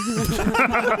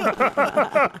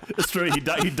 That's true. He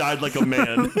died like a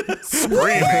man.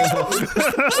 Screaming.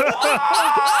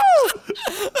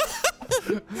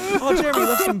 Oh, Jeremy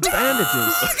left some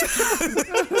bandages.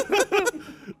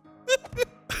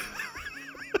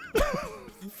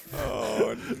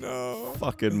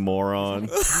 Fucking moron.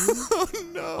 Oh,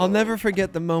 no. I'll never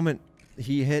forget the moment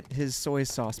he hit his soy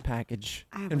sauce package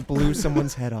and blew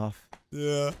someone's head off.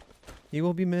 Yeah. He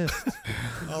will be missed.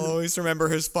 I'll always remember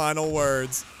his final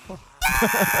words.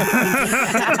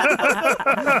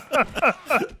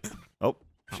 Oh,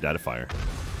 she died of fire.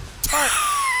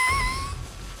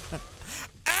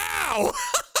 Ow!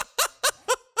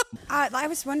 I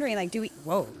was wondering, like, do we?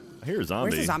 Whoa. I hear a zombie.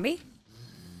 Where's the zombie?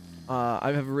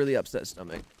 I have a really upset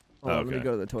stomach. Hold on, let me Okay.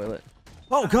 go to the toilet.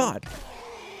 Oh God!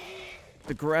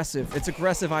 It's aggressive. It's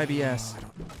aggressive IBS.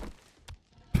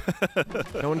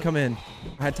 No one come in.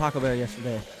 I had Taco Bell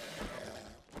yesterday.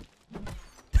 Oh,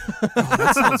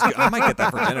 that sounds good. I might get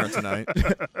that for dinner tonight.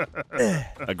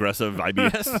 Aggressive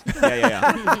IBS.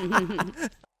 Yeah.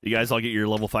 You guys all get your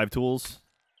level 5 tools?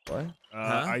 What?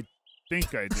 I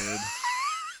think I did.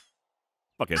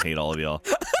 Fucking hate all of y'all.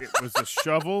 It was a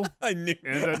shovel I knew,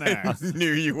 and an axe. I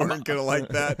knew you weren't gonna like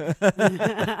that.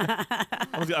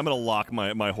 I'm gonna lock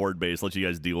my horde base. Let you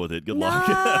guys deal with it. Good luck.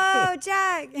 No,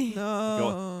 Jack.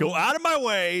 No. Go out of my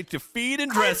way to feed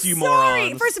and dress you Sorry.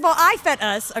 morons. First of all, I fed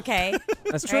us. Okay.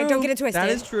 That's All right, true. don't get it twisted. That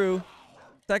is true.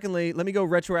 Secondly, let me go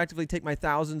retroactively take my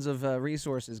thousands of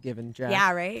resources given Jack.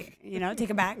 Yeah, right. You know,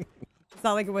 take it back. It's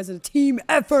not like it was a team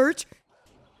effort.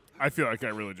 I feel like I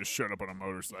really just showed up on a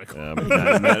motorcycle. Yeah,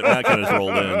 Matt kind of just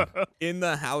rolled in. In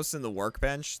the house and the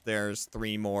workbench, there's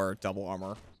 3 more double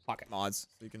armor pocket mods.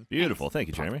 So you can. Beautiful. Thank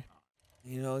you, Jeremy.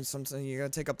 You know, sometimes you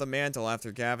gotta take up the mantle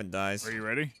after Gavin dies. Are you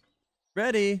ready?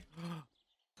 Ready.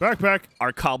 Backpack.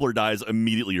 Our cobbler dies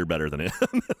immediately. You're better than him.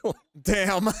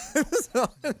 Damn.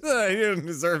 I didn't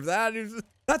deserve that.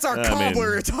 That's our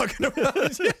cobbler you're talking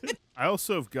about. I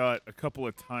also have got a couple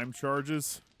of time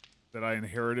charges that I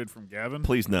inherited from Gavin.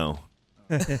 Please no.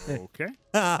 Okay.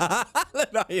 That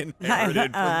I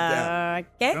inherited from Gavin.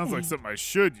 Okay. Sounds like something I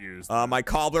should use. My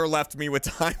cobbler left me with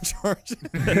time charges.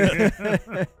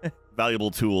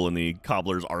 Valuable tool in the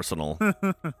cobbler's arsenal.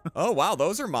 Oh, wow.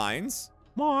 Those are mines.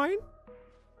 Mine.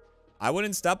 I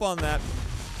wouldn't step on that.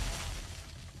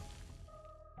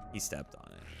 He stepped on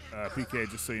it. PK,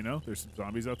 just so you know, there's some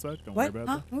zombies outside. Don't What? worry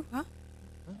about Huh? Huh?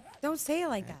 Don't say it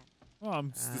like that. that.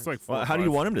 It's like 4 Well, or how do you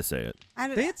 5. want him to say it? I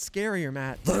don't Say it's scarier,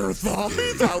 Matt. There's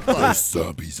zombies out there.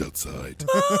 Zombies outside.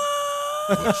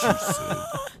 What you said.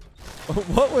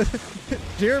 What was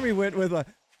Jeremy went with a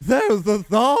there's the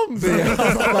zombie.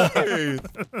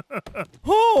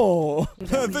 Oh.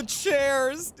 The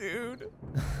chairs, dude.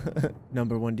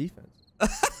 Number 1 defense.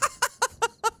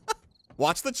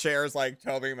 Watch the chairs like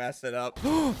Toby messed it up.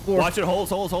 Watch it.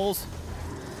 Holes.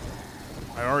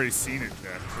 I already seen it,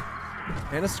 Jack.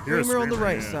 And a screamer on the screamer,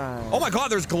 right yeah. side. Oh my god,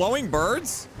 there's glowing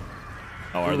birds?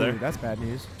 Oh, are Ooh, there? That's bad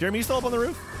news. Jeremy, you still up on the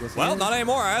roof? Yes, Well, it is. not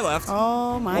anymore. I left.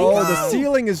 Oh my Oh, god. the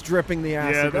ceiling is dripping the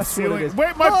acid. Yeah, the That's what it ceiling. is.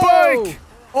 Wait, my Oh! bike!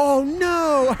 Oh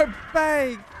no, our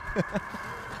bike!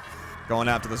 Going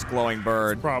after this glowing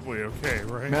bird. Probably okay,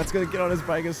 right? Matt's gonna get on his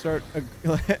bike and start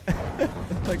like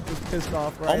just pissed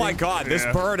off. Oh my riding. god, this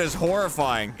Yeah. bird is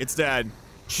horrifying. It's dead.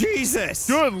 Jesus!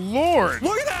 Good lord!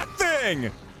 Look at that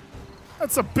thing!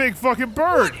 That's a big fucking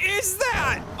bird! What is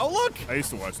that? Oh, look! I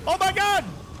used to watch this. Oh my god!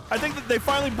 I think that they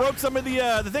finally broke some of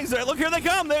the things there. Look, here they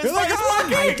come. It's Here they come!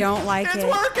 working! I don't like It's it.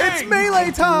 working! It's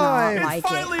melee time! I like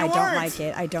finally it. I don't worked. like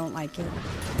it. I don't like it.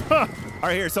 All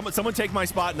right, here. Someone take my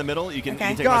spot in the middle. You can, Okay. you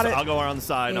can take Got my it. I'll go around the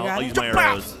side. And You I'll got use it? my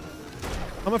arrows.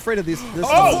 I'm afraid of these. This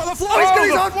Oh, the floor!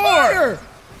 he's on fire!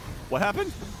 What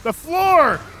happened? The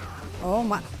floor! Oh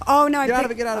my. Oh no. Get out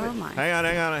of it, get out of Oh it. my.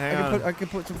 Hang on. I can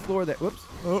put some floor there. Whoops.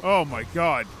 Oh my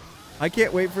god. I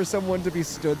can't wait for someone to be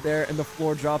stood there and the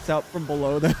floor drops out from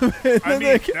below them. I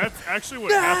mean, that's actually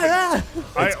what happened.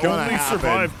 I gonna only happen.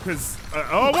 survived because.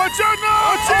 Oh, watch out!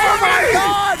 No! Oh my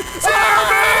God!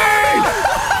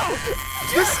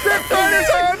 The script writers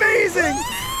are amazing!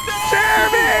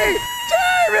 Jeremy!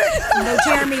 No,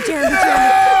 Jeremy, no!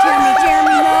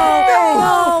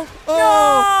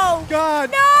 Oh,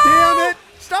 God damn it!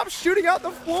 Stop shooting out the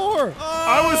floor!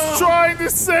 I was trying to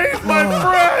save my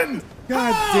friend!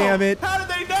 God damn it! How did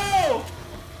they know?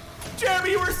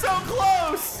 Jeremy, you were so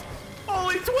close.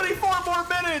 Only 24 more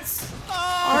minutes.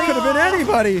 It could have been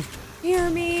anybody!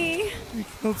 Jeremy. We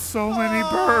killed so many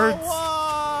birds.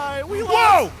 Why?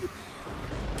 Whoa!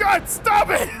 God, stop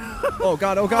it! Oh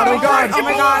God, oh God, oh God! Oh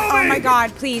my god, oh my god.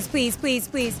 Please, please, please,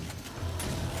 please.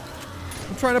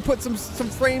 I'm trying to put some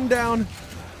frame down.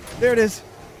 There it is.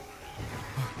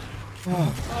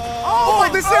 Oh,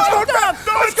 this is going fast!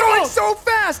 It's going so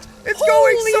fast! It's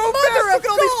going so fast! Look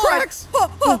at all these cracks!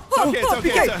 Okay, it's okay.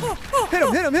 PK, hit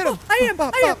him! I am.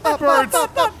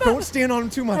 Don't stand on him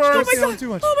too much. Don't stand on him too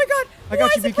much. Oh my god. I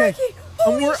got you, Why is it PK. breaking?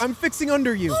 I'm fixing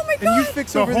under you. Oh my And you God.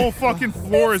 fix The over whole there. fucking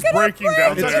floor is breaking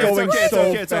down It's there. going so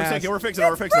It's fast. okay. We're fixing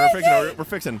it. We're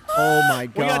fixing. Oh my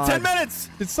God. We got 10 minutes.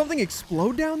 Did something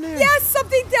explode down there? Yes,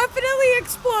 something definitely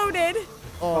exploded.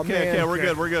 Oh, Okay, man. we're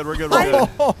good. We're good.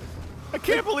 Oh, I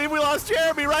can't believe we lost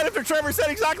Jeremy right after Trevor said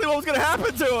exactly what was going to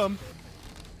happen to him.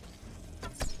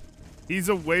 He's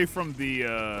away from the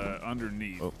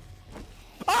underneath. Oh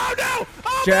no!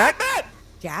 Oh, Jack? Matt!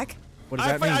 Jack? what does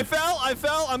that mean? I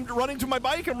fell. I'm running to my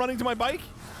bike.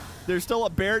 There's still a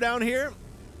bear down here.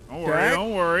 Don't worry,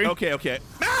 don't worry. Okay.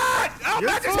 Matt! Oh,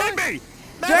 Matt just hit me!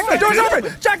 Jack, the door's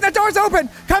open! Jack, the door's open!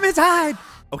 Come inside!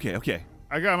 Okay.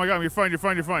 I got him. You're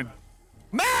fine.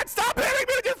 Matt, stop hitting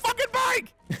me with your fucking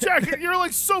bike! Jack, you're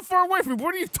like so far away from me.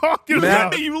 What are you talking You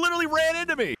about? hit me. You literally ran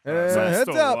into me. So I'm heads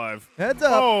still up. alive. Heads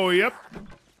up. Oh, yep.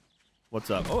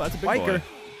 What's up? Oh, that's a big Biker. boy.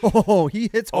 Oh, he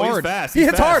hits Oh, he's hard. fast. He He's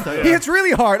hits fast. hard. Oh, yeah. He hits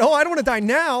really hard. Oh, I don't want to die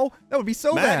now. That would be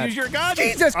so Matt, bad. use your gun.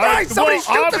 Jesus Christ! Somebody shoot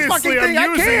this obviously fucking I'm thing! I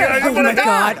using it. can't. I I'm just gonna wanna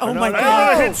die. Oh my I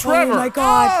God. wanna hit Trevor. Oh my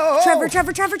God. Oh.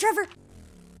 Trevor.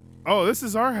 Oh, this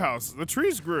is our house. The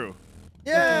trees grew.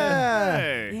 Yeah.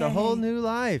 Hey. The whole new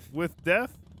life. With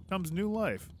death comes new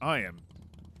life. I am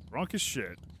drunk as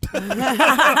shit.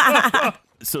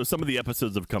 So some of the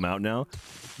episodes have come out now.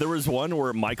 There was one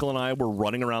where Michael and I were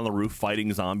running around the roof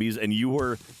fighting zombies, and you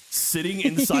were sitting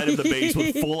inside of the base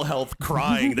with full health,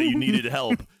 crying that you needed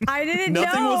help. I didn't know.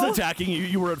 Nothing was attacking you.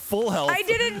 You were at full health. I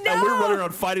didn't And we were know. running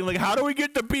around fighting, like, how do we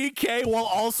get to BK while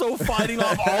also fighting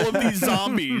off all of these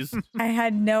zombies? I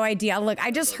had no idea. Look,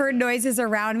 I just heard noises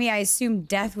around me. I assumed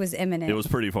death was imminent. It was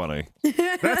pretty funny.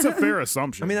 That's a fair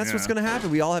assumption. I mean, that's yeah. what's gonna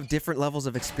happen. We all have different levels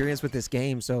of experience with this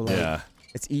game, so like, Yeah.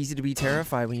 it's easy to be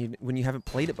terrified when you haven't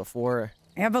played it before.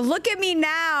 Yeah, but look at me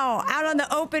now, out on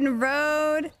the open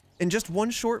road. In just one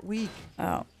short week,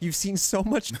 Oh, you've seen so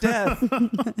much death.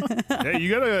 Yeah, you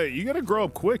gotta grow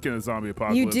up quick in a zombie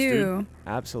apocalypse. you do. Dude.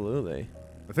 Absolutely.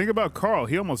 The thing about Carl,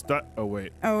 he almost died. Oh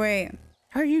wait. Oh wait.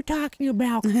 Are you talking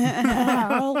about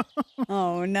Carl?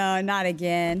 Oh no, not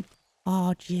again.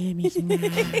 Oh, Jimmy's mom.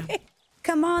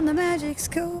 Come on, the magic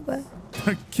scuba.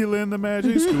 Killing the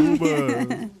magic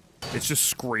scuba. It's just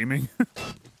screaming.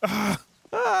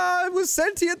 I was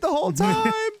sentient the whole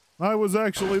time. I was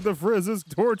actually the Frizz's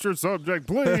torture subject,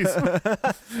 please.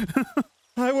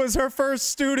 I was her first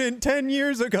student 10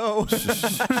 years ago.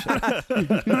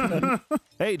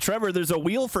 Hey, Trevor, there's a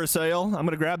wheel for sale. I'm going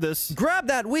to grab this. Grab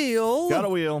that wheel. Got a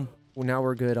wheel. Well, now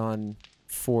we're good on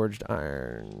forged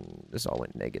iron. This all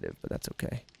went negative, but that's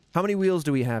okay. How many wheels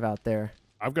do we have out there?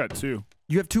 I've got 2.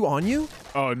 You have 2 on you?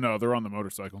 Oh no, they're on the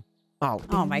motorcycle. Oh,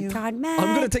 Oh my God, Matt.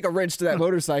 I'm gonna take a wrench to that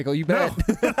motorcycycle. You bet.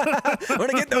 I'm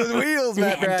gonna get those wheels,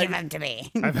 Matt. Give Bragg. them to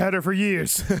me. I've had her for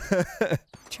years.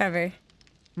 Trevor.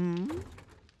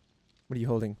 What are you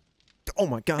holding? Oh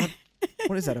my God!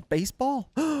 What is that? A baseball?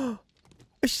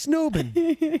 A snowball.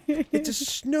 It's a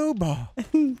snowball.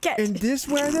 Get. In this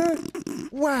weather?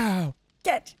 Wow.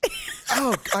 Get.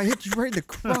 Oh, I hit you right in the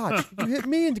crotch. You hit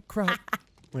me in the crotch.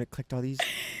 When it clicked all these.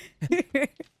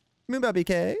 Moon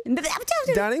BK.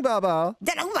 Danny Baba.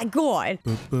 Oh my God.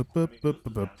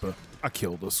 I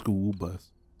killed a school bus.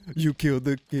 You killed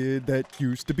the kid that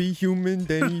used to be human,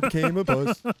 then he became a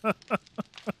bus.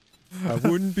 I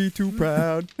wouldn't be too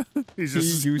proud. He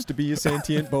used to be a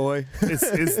sentient boy.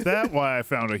 Is that why I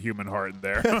found a human heart in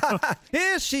there?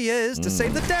 Here she is to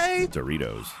save the day.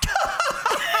 Doritos.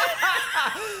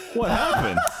 What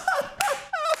happened?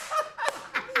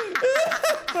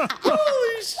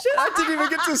 Holy shit! I didn't even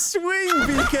get to swing,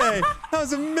 BK. That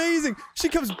was amazing. She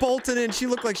comes bolting in. She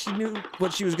looked like she knew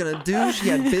what she was gonna do. She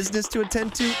had business to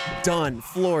attend to. Done.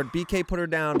 Floored. BK put her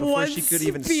down before One she could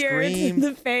even spear scream. in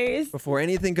the face. Before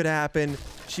anything could happen,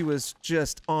 she was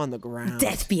just on the ground.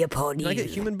 Death be upon you. Can I get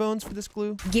human bones for this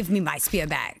glue? Give me my spear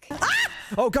back.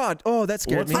 Oh God! Oh, that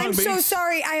scared me. I'm so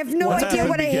sorry. I have no What's idea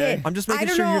what I happened, BK? hit. I'm just making I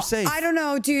don't sure know. you're safe. I don't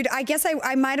know, dude. I guess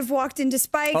I might have walked into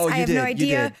spikes. Oh, I you have did. no You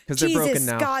idea. did, 'cause they're Jesus broken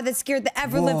now. God, that scared the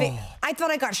ever living. I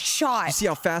thought I got shot. You see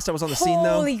how fast I was on the scene,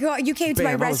 though? Holy God! You came to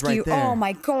my Bam, I was right rescue. there. Oh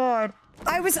my God!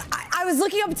 I was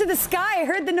looking up to the sky. I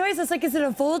heard the noise. I was like, "Is it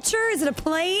a vulture? Is it a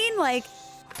plane?" Like,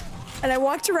 and I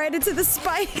walked right into the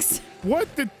spikes.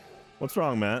 What the? What's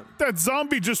wrong, Matt? That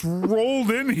zombie just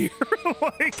rolled in here,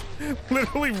 like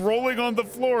literally rolling on the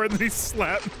floor, and then he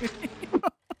slapped me.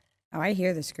 Oh, I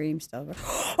hear the scream still.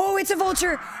 Oh, it's a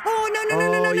vulture! Oh no no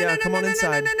no no no yeah, no come no on no inside.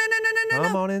 no no no no no no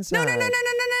Come on no inside. no no no no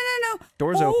no no.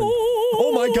 Doors open.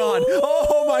 Oh my God!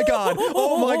 Oh my God!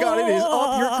 Oh my God! It is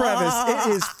up your crevice.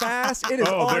 It is fast. It is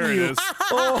Oh, on there it you. is.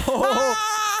 Oh!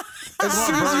 As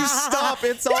soon as you stop,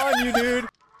 it's on you, dude.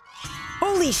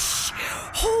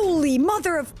 Holy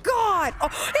mother of God! Oh,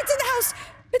 it's in the house!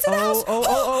 It's an house.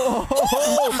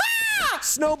 Oh.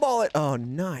 Snowball it. Oh,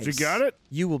 nice. You got it?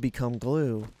 You will become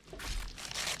glue.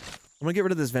 I'm gonna get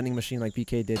rid of this vending machine like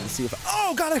BK did and see if.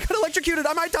 Oh God, I got electrocuted.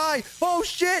 I might die. Oh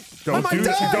shit. I might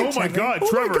die. Oh my God,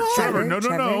 Trevor. No.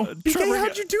 BK,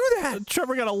 how'd you do that?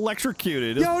 Trevor got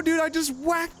electrocuted. Yo, dude, I just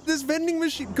whacked this vending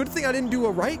machine. Good thing I didn't do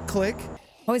a right click.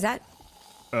 What was that?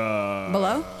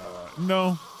 Below?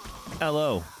 No.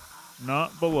 Hello.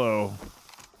 Not below.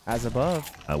 As above.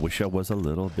 I wish I was a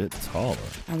little bit taller.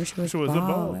 I wish I was a a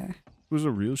ball. baller. It was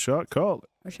a real shot caller.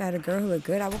 Wish I had a girl who looked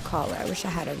good. I would call her. I wish I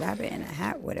had a rabbit in a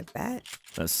hat with a bat.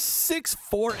 A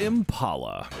 6'4"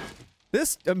 Impala.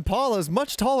 This Impala is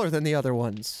much taller than the other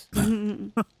ones.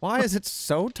 Why is it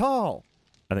so tall?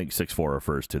 I think 6'4"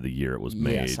 refers to the year it was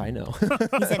made. Yes, I know.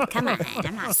 He said, come on,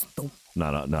 I'm not stupid.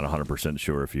 Not 100%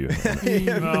 sure if you.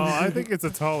 No, I think it's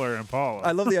a taller Impala.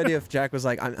 I love the idea if Jack was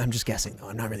like, I'm just guessing though.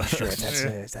 I'm not really sure if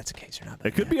that's the case or not.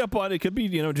 It could be up on. It could be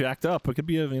jacked up. It could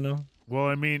be Well,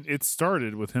 I mean, it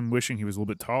started with him wishing he was a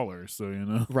little bit taller,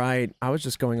 so Right. I was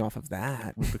just going off of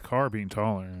that. With the car being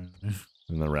taller.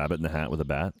 And the rabbit in the hat with a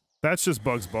bat. That's just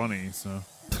Bugs Bunny, so.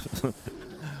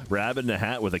 Rabbit in a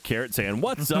hat with a carrot saying,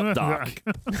 "What's up, Doc?"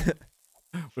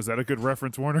 Was that a good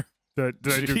reference, Warner? Did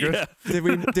I do good? Yeah.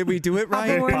 Did we do it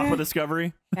right? Papa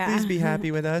Discovery. Yeah. Please be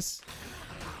happy with us.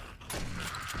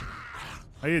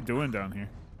 How you doing down here?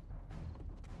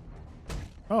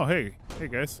 Oh, hey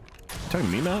guys. Talking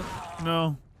to me, Matt?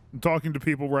 No, I'm talking to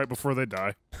people right before they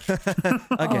die. Again.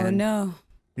 Oh no.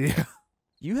 Yeah.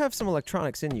 You have some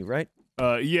electronics in you, right?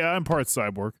 Yeah, I'm part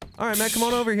cyborg. All right, Matt, come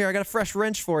on over here. I got a fresh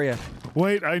wrench for you.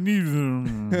 Wait, I need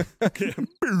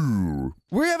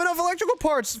We have enough electrical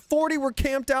parts. 40 were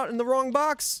camped out in the wrong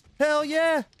box. Hell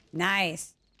yeah.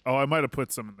 Nice. Oh, I might have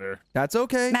put some in there. That's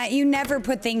okay. Matt, you never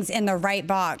put things in the right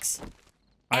box.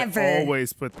 Ever. I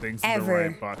always put things in the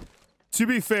right box. To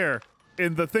be fair,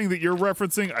 in the thing that you're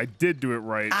referencing, I did do it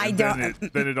right.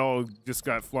 Then it all just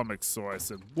got flummoxed, so I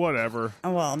said, whatever.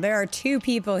 Well, there are two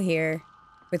people here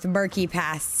with murky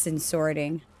pasts and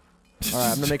sorting. All right,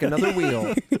 I'm gonna make another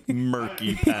wheel.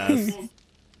 Murky past.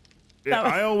 Yeah,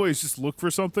 I always just look for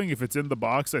something. If it's in the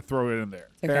box, I throw it in there.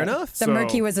 Okay. Fair enough. So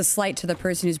murky was a slight to the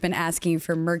person who's been asking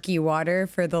for murky water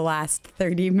for the last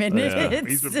 30 minutes. Yeah,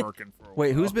 he's been murking for a while.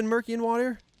 Wait, who's been murky in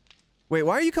water? Wait,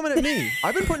 why are you coming at me?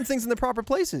 I've been putting things in the proper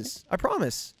places. I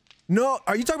promise. No,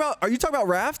 are you talking about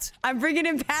Raft? I'm bringing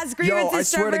in past Yo, grievances. I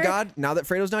swear to Trevor. God, now that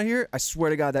Fredo's not here, I swear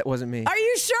to God that wasn't me. Are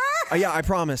you sure? Yeah, I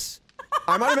promise.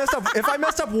 I might have messed up. If I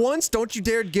messed up once, don't you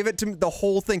dare give it to me, the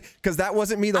whole thing, because that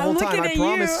wasn't me the whole time. I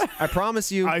promise. You. I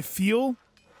promise you. I feel,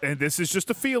 and this is just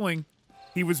a feeling,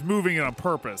 he was moving it on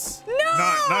purpose. No!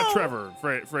 Not Trevor,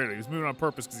 Fredo. He was moving on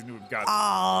purpose because he knew he got it.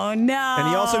 Oh, no. And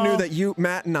he also knew that you,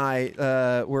 Matt, and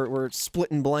I were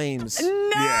splitting blames.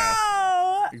 No!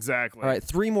 Yeah, exactly. All right,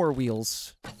 3 more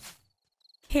wheels.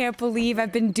 Can't believe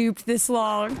I've been duped this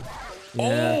long.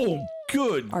 Yeah. Oh,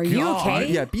 good. Are you okay?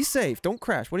 Yeah, be safe. Don't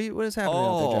crash. What is happening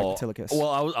out there, Jack Tilicus?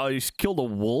 Well, I killed a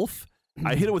wolf.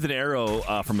 I hit it with an arrow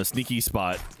from a sneaky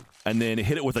spot, and then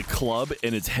hit it with a club,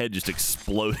 and its head just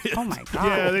exploded. Oh my God.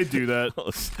 Yeah, they do that.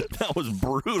 That was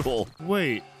brutal.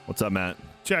 Wait. What's up, Matt?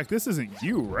 Jack, this isn't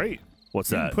you, right?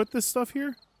 What's You that? didn't put this stuff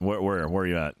here? Where are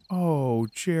you at? Oh,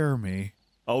 Jeremy.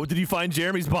 Oh, did you find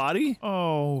Jeremy's body?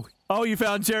 Oh, you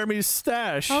found Jeremy's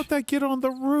stash. how'd that get on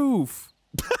the roof?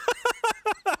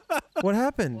 What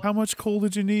happened? How much coal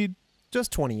did you need?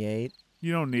 Just 28.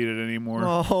 You don't need it anymore.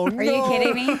 Oh, no. Are you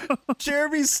kidding me?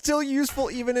 Jeremy's still useful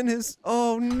even in his...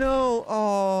 Oh, no.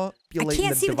 Oh, I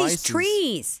can't see with these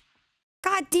trees.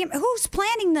 God damn, who's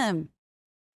planting them?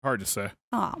 Hard to say.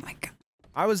 Oh, my God.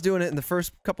 I was doing it in the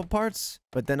first couple parts,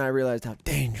 but then I realized how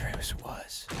dangerous it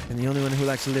was. And the only one who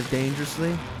likes to live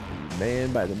dangerously, a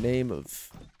man by the name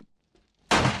of...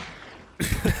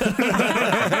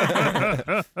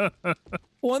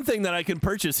 One thing that I can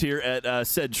purchase here at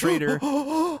said trader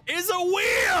is a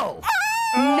wheel.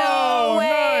 No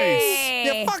way.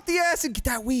 Yeah, fuck the acid. Get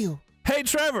that wheel. Hey,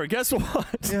 Trevor, guess what?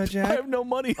 Yeah, Jack? I have no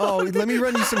money. Oh, let me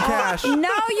run you some cash. No,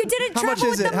 you didn't How much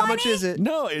travel is with it? the How money? much is it?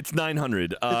 No, it's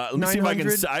 900. Let me see if I can.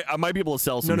 900? I might be able to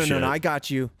sell some No, shit. I got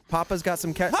you. Papa's got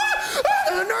some cash.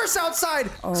 There's a nurse outside.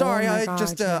 Oh Sorry, my I God,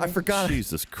 just I Jerry. forgot.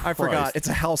 Jesus Christ. I forgot. It's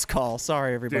a house call.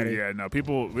 Sorry, everybody. Dude, yeah, no,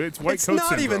 people, it's white It's coat not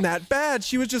syndrome. even that bad.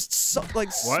 She was just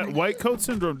White coat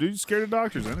syndrome, dude. You're scared of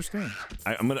doctors. I understand.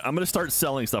 I'm gonna start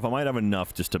selling stuff. I might have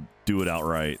enough just to do it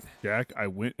outright. Jack, I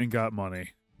went and got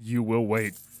money. You will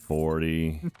wait.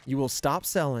 40. You will stop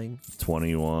selling.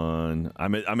 21.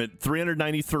 I'm at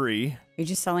 393. You're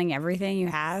just selling everything you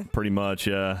have? Pretty much.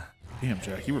 Damn,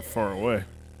 Jack, you were far away.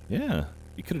 Yeah.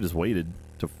 You could have just waited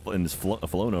to and just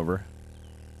flown over.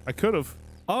 I could have.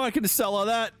 Oh, I can sell all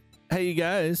that. Hey, you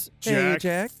guys. Hey,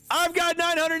 Jack. I've got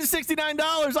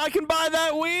 $969. I can buy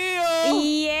that wheel.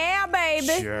 Yeah, baby.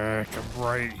 Jack, I'm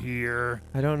right here.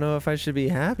 I don't know if I should be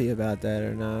happy about that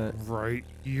or not. Right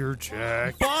here,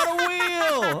 Jack. Bought a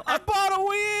wheel. I bought a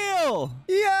wheel.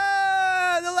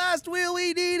 Yeah, the last wheel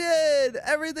we needed.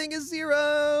 Everything is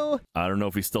 0. I don't know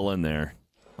if he's still in there.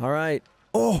 All right.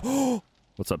 Oh.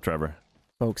 What's up, Trevor?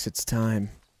 Folks, it's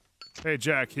time. Hey,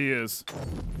 Jack, he is.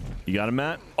 You got him,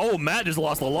 Matt? Oh, Matt just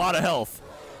lost a lot of health.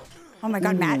 Oh my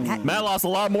God, Matt. Matt lost a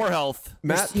lot more health.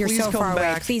 Matt, you're please so come far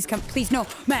back. away. Please come. Please, no.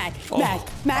 Matt. Matt.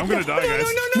 I'm gonna die, guys.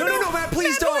 No, Matt,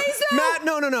 please don't. Matt,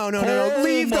 no. Oh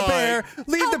Leave the my. bear.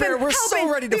 Leave the bear. We're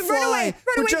so ready to Run fly. away,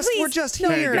 We're just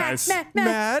Hey, here. guys.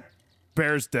 Matt.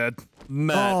 Bear's dead.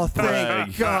 Matt. Oh,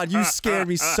 thank God. You scared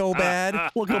me so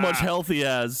bad. Look how much health he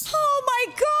has. Oh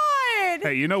my God.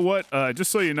 Hey, you know what? Just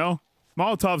so you know,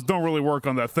 Molotovs don't really work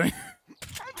on that thing.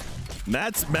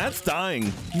 Matt's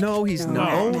dying. No, he's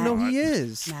not. No, No, he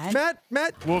is.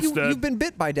 Matt, Wolf's dead. you've been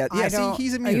bit by death. Yeah, see,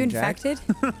 he's immune. Are you Jack.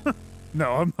 infected?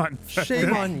 No, I'm not infected.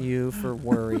 Shame on you for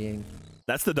worrying.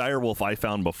 That's the dire wolf I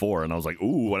found before, and I was like,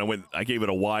 ooh, and I gave it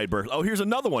a wide berth. Oh, here's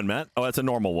another one, Matt. Oh, that's a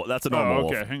normal wolf. That's a normal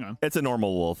wolf. Okay, hang on. It's a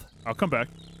normal wolf. I'll come back.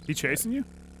 He chasing you?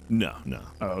 No.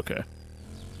 Oh, okay.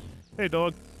 Hey,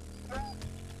 dog.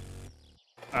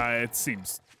 It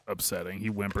seems upsetting. He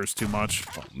whimpers too much.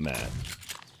 Oh, Matt.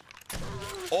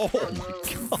 Oh,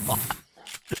 my God.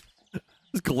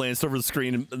 Just glanced over the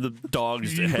screen, and the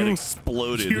dog's head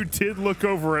exploded. You did look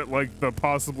over at, like, the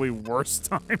possibly worst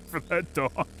time for that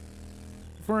dog.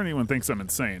 Before anyone thinks I'm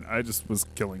insane, I just was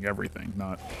killing everything,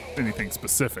 not anything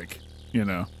specific, you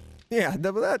know. Yeah,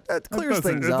 that clears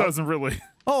things up. It doesn't really.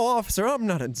 Oh, officer, I'm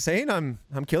not insane. I'm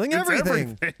killing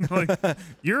everything. Like,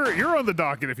 you're on the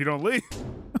docket if you don't leave.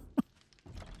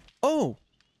 Oh,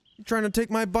 you trying to take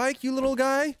my bike, you little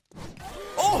guy?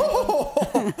 Oh!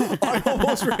 I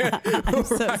almost ran I'm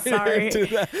so sorry. into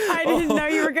that. I didn't know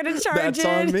you were gonna charge That's it.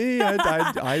 on me.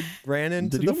 I ran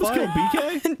into Did you the almost kill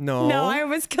fight. BK? No. No, I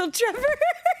almost killed Trevor.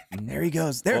 There he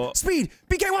goes. There. Oh. Speed.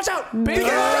 BK, watch out.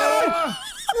 BK!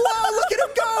 Whoa, look at him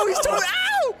go. He's totally.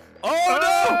 Ow!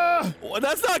 Oh, no! Well,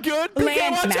 that's not good. BK,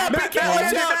 Land, watch out. Matt. BK, watch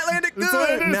out. Matt landed It's good.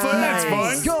 landed, Nice. it's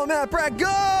fine. Go, Matt, Brad, go.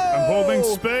 I'm holding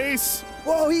space.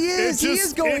 Whoa, he is. He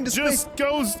is going to It space. just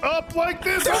goes up like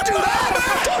this. Don't do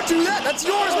that. Don't do that. That's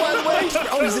yours, by the way.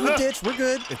 Oh, he's in the ditch. We're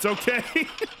good. It's okay.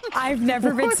 I've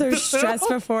never been so stressed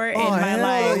before in my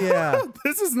hell life. Yeah.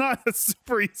 This is not a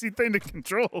super easy thing to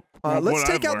control. Let's What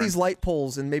take I've out learned. these light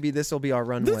poles, and maybe this will be our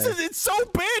runway. It's so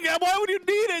big. Why would you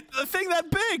need it? A thing that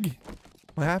big?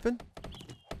 What happened?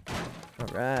 All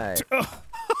right.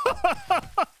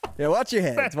 Yeah, watch your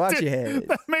heads. Watch your heads.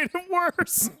 That made it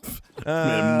worse.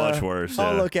 Made it much worse.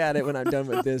 I'll Yeah. look at it when I'm done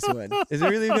with this one. Is it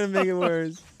really going to make it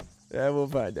worse? Yeah, we'll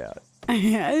find out.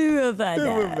 We'll find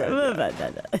out. We'll find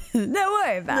out. Don't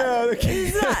worry about it. Okay.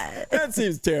 It's not. That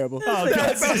seems terrible. Oh,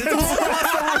 God.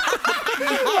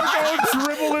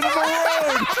 Dribble into the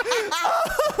road.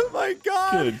 Oh, my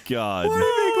God. Good God. Why do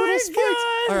you make little spikes?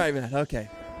 God. All right, man. Okay.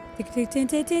 Okay,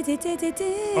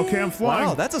 I'm flying.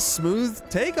 Wow, that's a smooth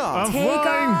takeoff. I'm Take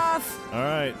flying. off. All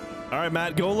right,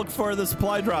 Matt, go look for the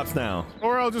supply drops now.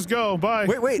 Or I'll just go. Bye.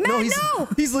 Wait, Matt, no, no.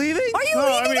 he's leaving? Are you No,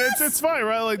 leaving I mean us? it's fine,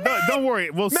 right? Like don't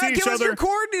worry, we'll Matt, see each give us other your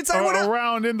coordinates. I wanna...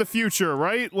 around in the future,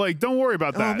 right? Like don't worry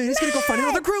about Oh, that. man, he's going to go find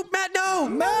another group. Matt, no.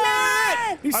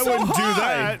 Matt! He's I so wouldn't do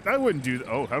high. that. I wouldn't do that.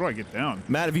 Oh, how do I get down?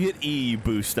 Matt, if you hit E, you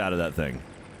boost out of that thing.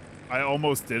 I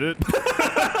almost did it.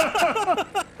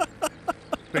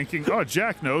 Thinking, oh,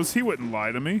 Jack knows. He wouldn't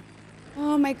lie to me.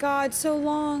 Oh my God, so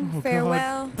long. Oh,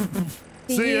 Farewell.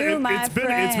 To See, you, my it's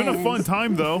been a fun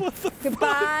time though.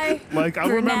 Goodbye. Like I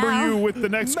For remember now. you with the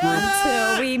next group.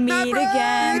 Until we meet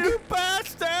again. You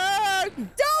bastard! Don't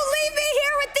leave me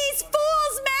here with these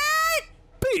fools, Matt!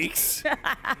 Beaks!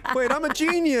 Wait, I'm a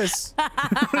genius. I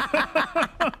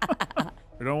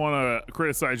don't want to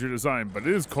criticize your design, but it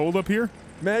is cold up here.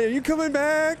 Man, are you coming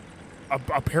back?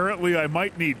 Apparently, I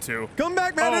might need to. Come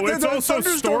back, man. Oh, There's it's a also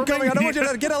thunderstorm coming. I don't want you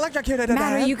storming. to get electrocuted.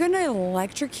 Matt, are you gonna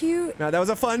electrocute? No, that was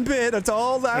a fun bit. That's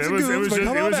all laughs and goofs, but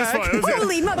come on back.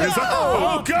 Holy mother!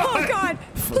 Oh, God! Oh God!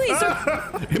 Please,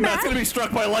 Matt's gonna be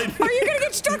struck by lightning. are you gonna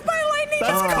get struck by lightning?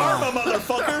 That's karma,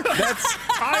 motherfucker.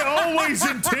 I always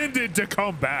intended to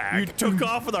come back. You took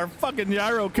off with our fucking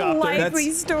gyrocopter.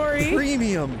 Likely story.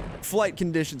 Premium flight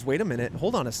conditions. Wait a minute.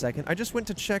 Hold on a second. I just went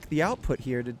to check the output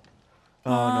here. Oh,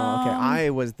 no. Okay. I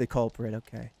was the culprit.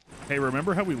 Okay. Hey,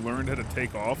 remember how we learned how to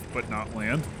take off but not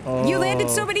land? You landed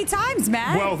so many times,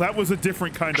 Matt. Well, that was a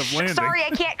different kind of landing. Sorry, I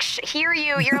can't hear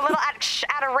you. You're a little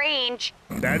out of range.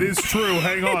 That is true.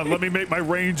 Hang on. Let me make my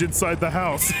range inside the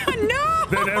house. No!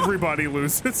 Then everybody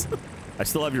loses. I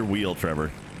still have your wheel,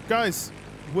 Trevor. Guys,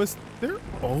 was there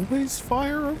always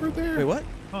fire over there? Wait, what?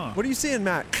 Huh. What are you seeing,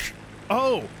 Matt?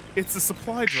 Oh, it's a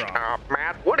supply drop.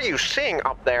 Matt, what are you seeing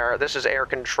up there? This is air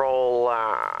control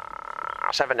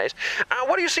 7 days.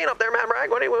 What are you seeing up there, Matt Bragg?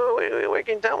 What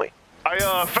can you tell me?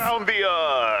 I found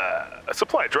the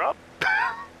supply drop.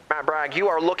 Matt Bragg, you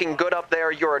are looking good up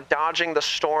there. You're dodging the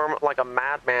storm like a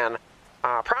madman.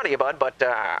 Proud of you, bud, but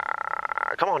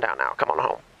come on down now. Come on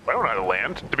home. I don't know how to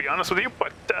land, to be honest with you,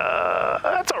 but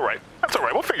that's all right. That's all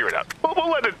right. We'll figure it out. We'll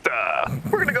let it.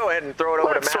 We're gonna go ahead and throw it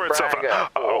over to Matt Bragg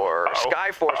for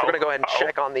Skyforce. We're gonna go ahead and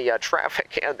check on the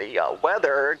traffic and the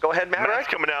weather. Go ahead, Matt Bragg. Matt's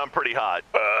coming down pretty hot.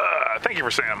 Thank you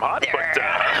for saying I'm hot, but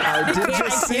I did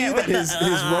just see that his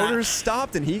rotors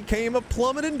stopped and he came a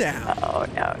plummeting down. Oh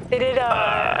no! Did it?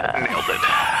 Nailed it.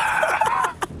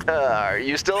 Are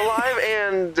you still alive?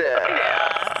 And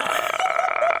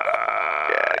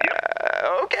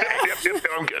okay. Yep.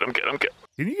 I'm good.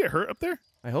 Can you get hurt up there?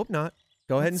 I hope not.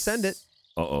 Go ahead and send it.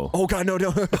 Uh-oh. Oh, God, no.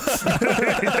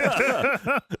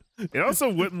 It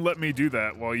also wouldn't let me do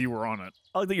that while you were on it.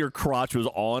 I like that your crotch was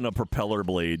on a propeller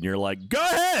blade, and you're like, go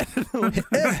ahead!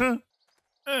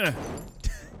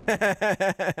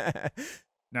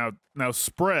 Now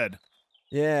spread.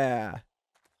 Yeah.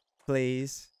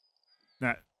 Please.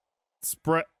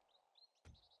 Spread.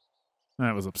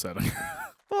 That was upsetting.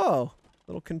 Oh,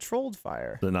 little controlled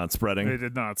fire. They're not spreading? They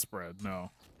did not spread, no.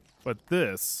 But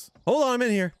this... Hold on, I'm in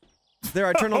here. There,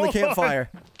 I turned on the campfire.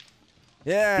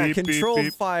 Yeah, beep, controlled beep,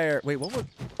 beep. fire. Wait, what was...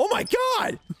 Oh my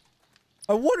God!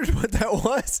 I wondered what that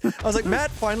was. I was like,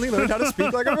 Matt finally learned how to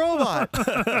speak like a robot.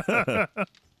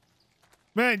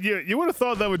 Man, you would have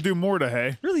thought that would do more to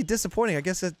hay. Really disappointing. I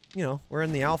guess, we're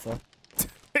in the alpha.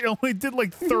 It only did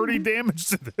like 30 damage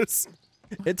to this.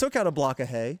 It took out a block of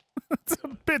hay.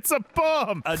 It's a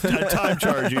bomb. A time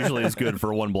charge usually is good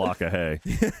for 1 block of hay.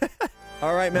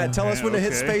 All right, Matt, tell us when to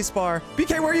hit spacebar.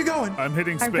 BK, where are you going? I'm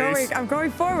hitting space. I'm going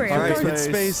forward. All right, hit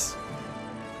space.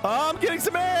 I'm getting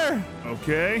some air.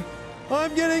 Okay.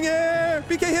 I'm getting air.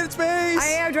 BK, hit space.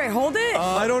 I am. Do I hold it?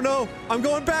 I don't know. I'm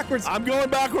going backwards. I'm going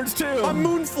backwards too. I'm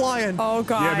moon flying. Oh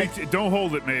God. Yeah, don't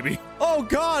hold it, maybe. Oh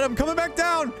God, I'm coming back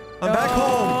down. I'm back home.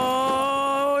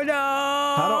 Oh no.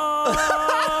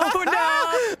 Oh no.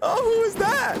 Oh, who was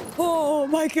that? Oh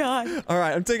my God. All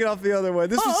right, I'm taking off the other way.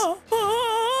 This was.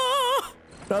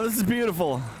 No, this is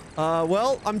beautiful.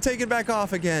 Well, I'm taking back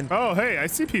off again. Oh, hey, I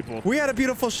see people. We had a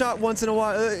beautiful shot once in a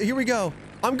while. Here we go.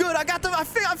 I'm good. I got them. I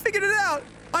figured it out.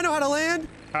 I know how to land.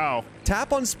 How?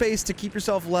 Tap on space to keep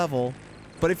yourself level.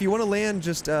 But if you want to land,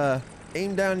 just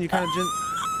aim down. And you kind of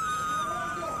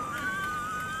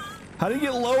How do you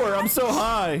get lower? I'm so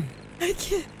high. I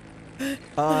can't.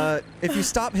 If you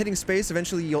stop hitting space,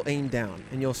 eventually you'll aim down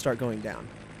and you'll start going down.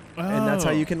 Oh. And that's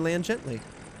how you can land gently.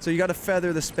 So you got to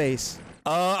feather the space.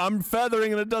 I'm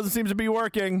feathering and it doesn't seem to be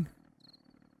working.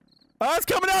 It's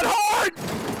coming out hard!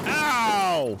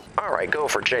 Ow! All right, go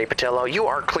for Jay Patillo. You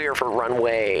are clear for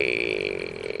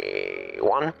runway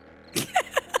 1.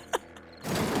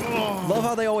 Love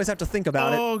how they always have to think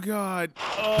about it. Oh God.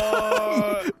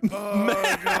 Oh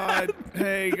God.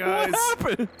 Hey guys. What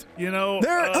happened? You know.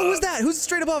 There. Who's that? Who's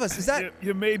straight above us? Is that?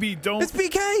 You maybe don't. It's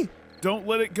BK. Don't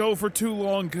let it go for too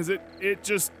long, because it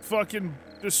just fucking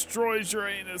destroys your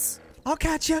anus. I'll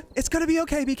catch you. It's gonna be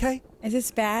okay, BK. Is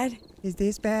this bad? Is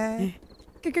this bad?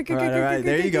 All right.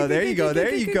 There you go. There you go.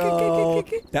 There you go.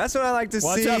 That's what I like to see.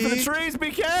 Watch out for the trees,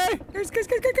 BK.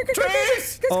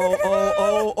 Trees.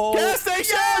 Oh. Gas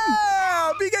station.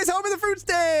 Yeah! BK's home in the fruit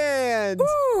stand.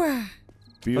 Woo.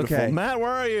 Beautiful. Okay. Matt, where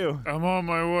are you? I'm on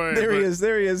my way. There he is.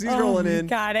 There he is. He's rolling in.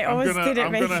 God, I almost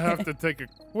didn't make it. I'm gonna have to take a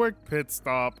quick pit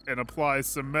stop and apply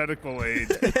some medical aid.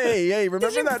 Hey,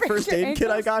 remember that first aid kit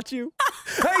I got you?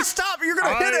 Hey, stop! You're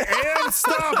gonna hit it. I am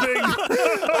stopping.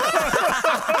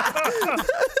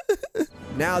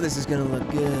 Now this is gonna look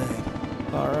good.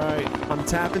 All right, I'm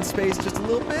tapping space just a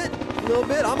little bit.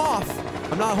 I'm off.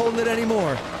 I'm not holding it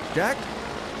anymore. Jack?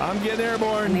 I'm getting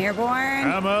airborne. I'm airborne.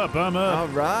 I'm up. All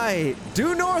right.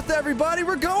 Due north, everybody.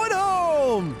 We're going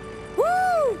home.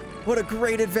 Woo! What a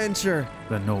great adventure.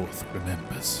 The North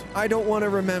remembers. I don't want to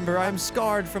remember. I'm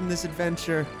scarred from this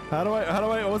adventure. How do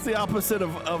I, what's the opposite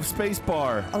of space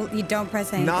bar? Oh, you don't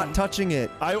press anything. Not touching it.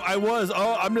 I was.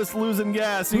 Oh, I'm just losing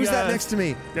gas. Who's that next to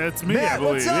me? That's me, Matt, I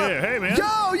believe. what's up? Yeah, hey, man.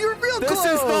 Yo, you're real this close.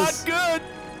 This is not good.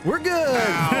 We're good.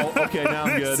 Ow. Okay, now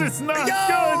I'm good. This is not good.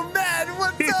 good. Man,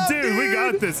 what up, dude, we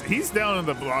got this. He's down in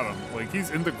the bottom. Like, he's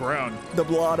in the ground. The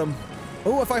bottom.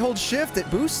 Oh, if I hold shift, it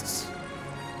boosts.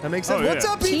 That makes sense. What's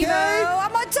up, BK? Chivo,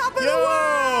 I'm on top of the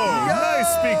world.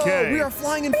 Nice, BK. We are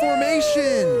flying in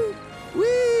formation.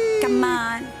 Whee! Come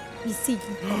on. You see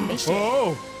formation.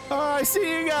 Oh. I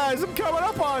see you guys. I'm coming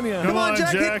up on you. Come on,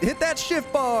 Jack. Hit that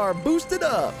shift bar. Boost it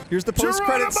up. Here's the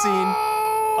post-credit scene.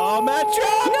 Oh, Matt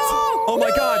jumped. No! Oh,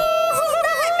 my God.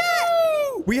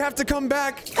 Matt. We have to come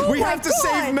back. Oh we have to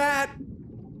save Matt.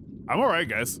 I'm all right,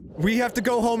 guys. We have to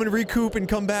go home and recoup and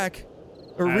come back.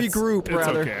 Or regroup,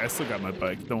 rather. It's okay. I still got my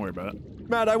bike. Don't worry about it.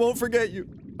 Matt, I won't forget you.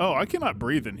 Oh, I cannot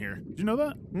breathe in here. Did you know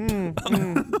that?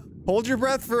 Hold your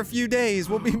breath for a few days.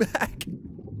 We'll be back.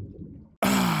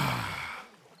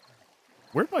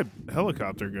 Where'd my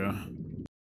helicopter go?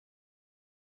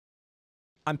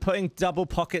 I'm putting double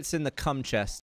pockets in the cum chest.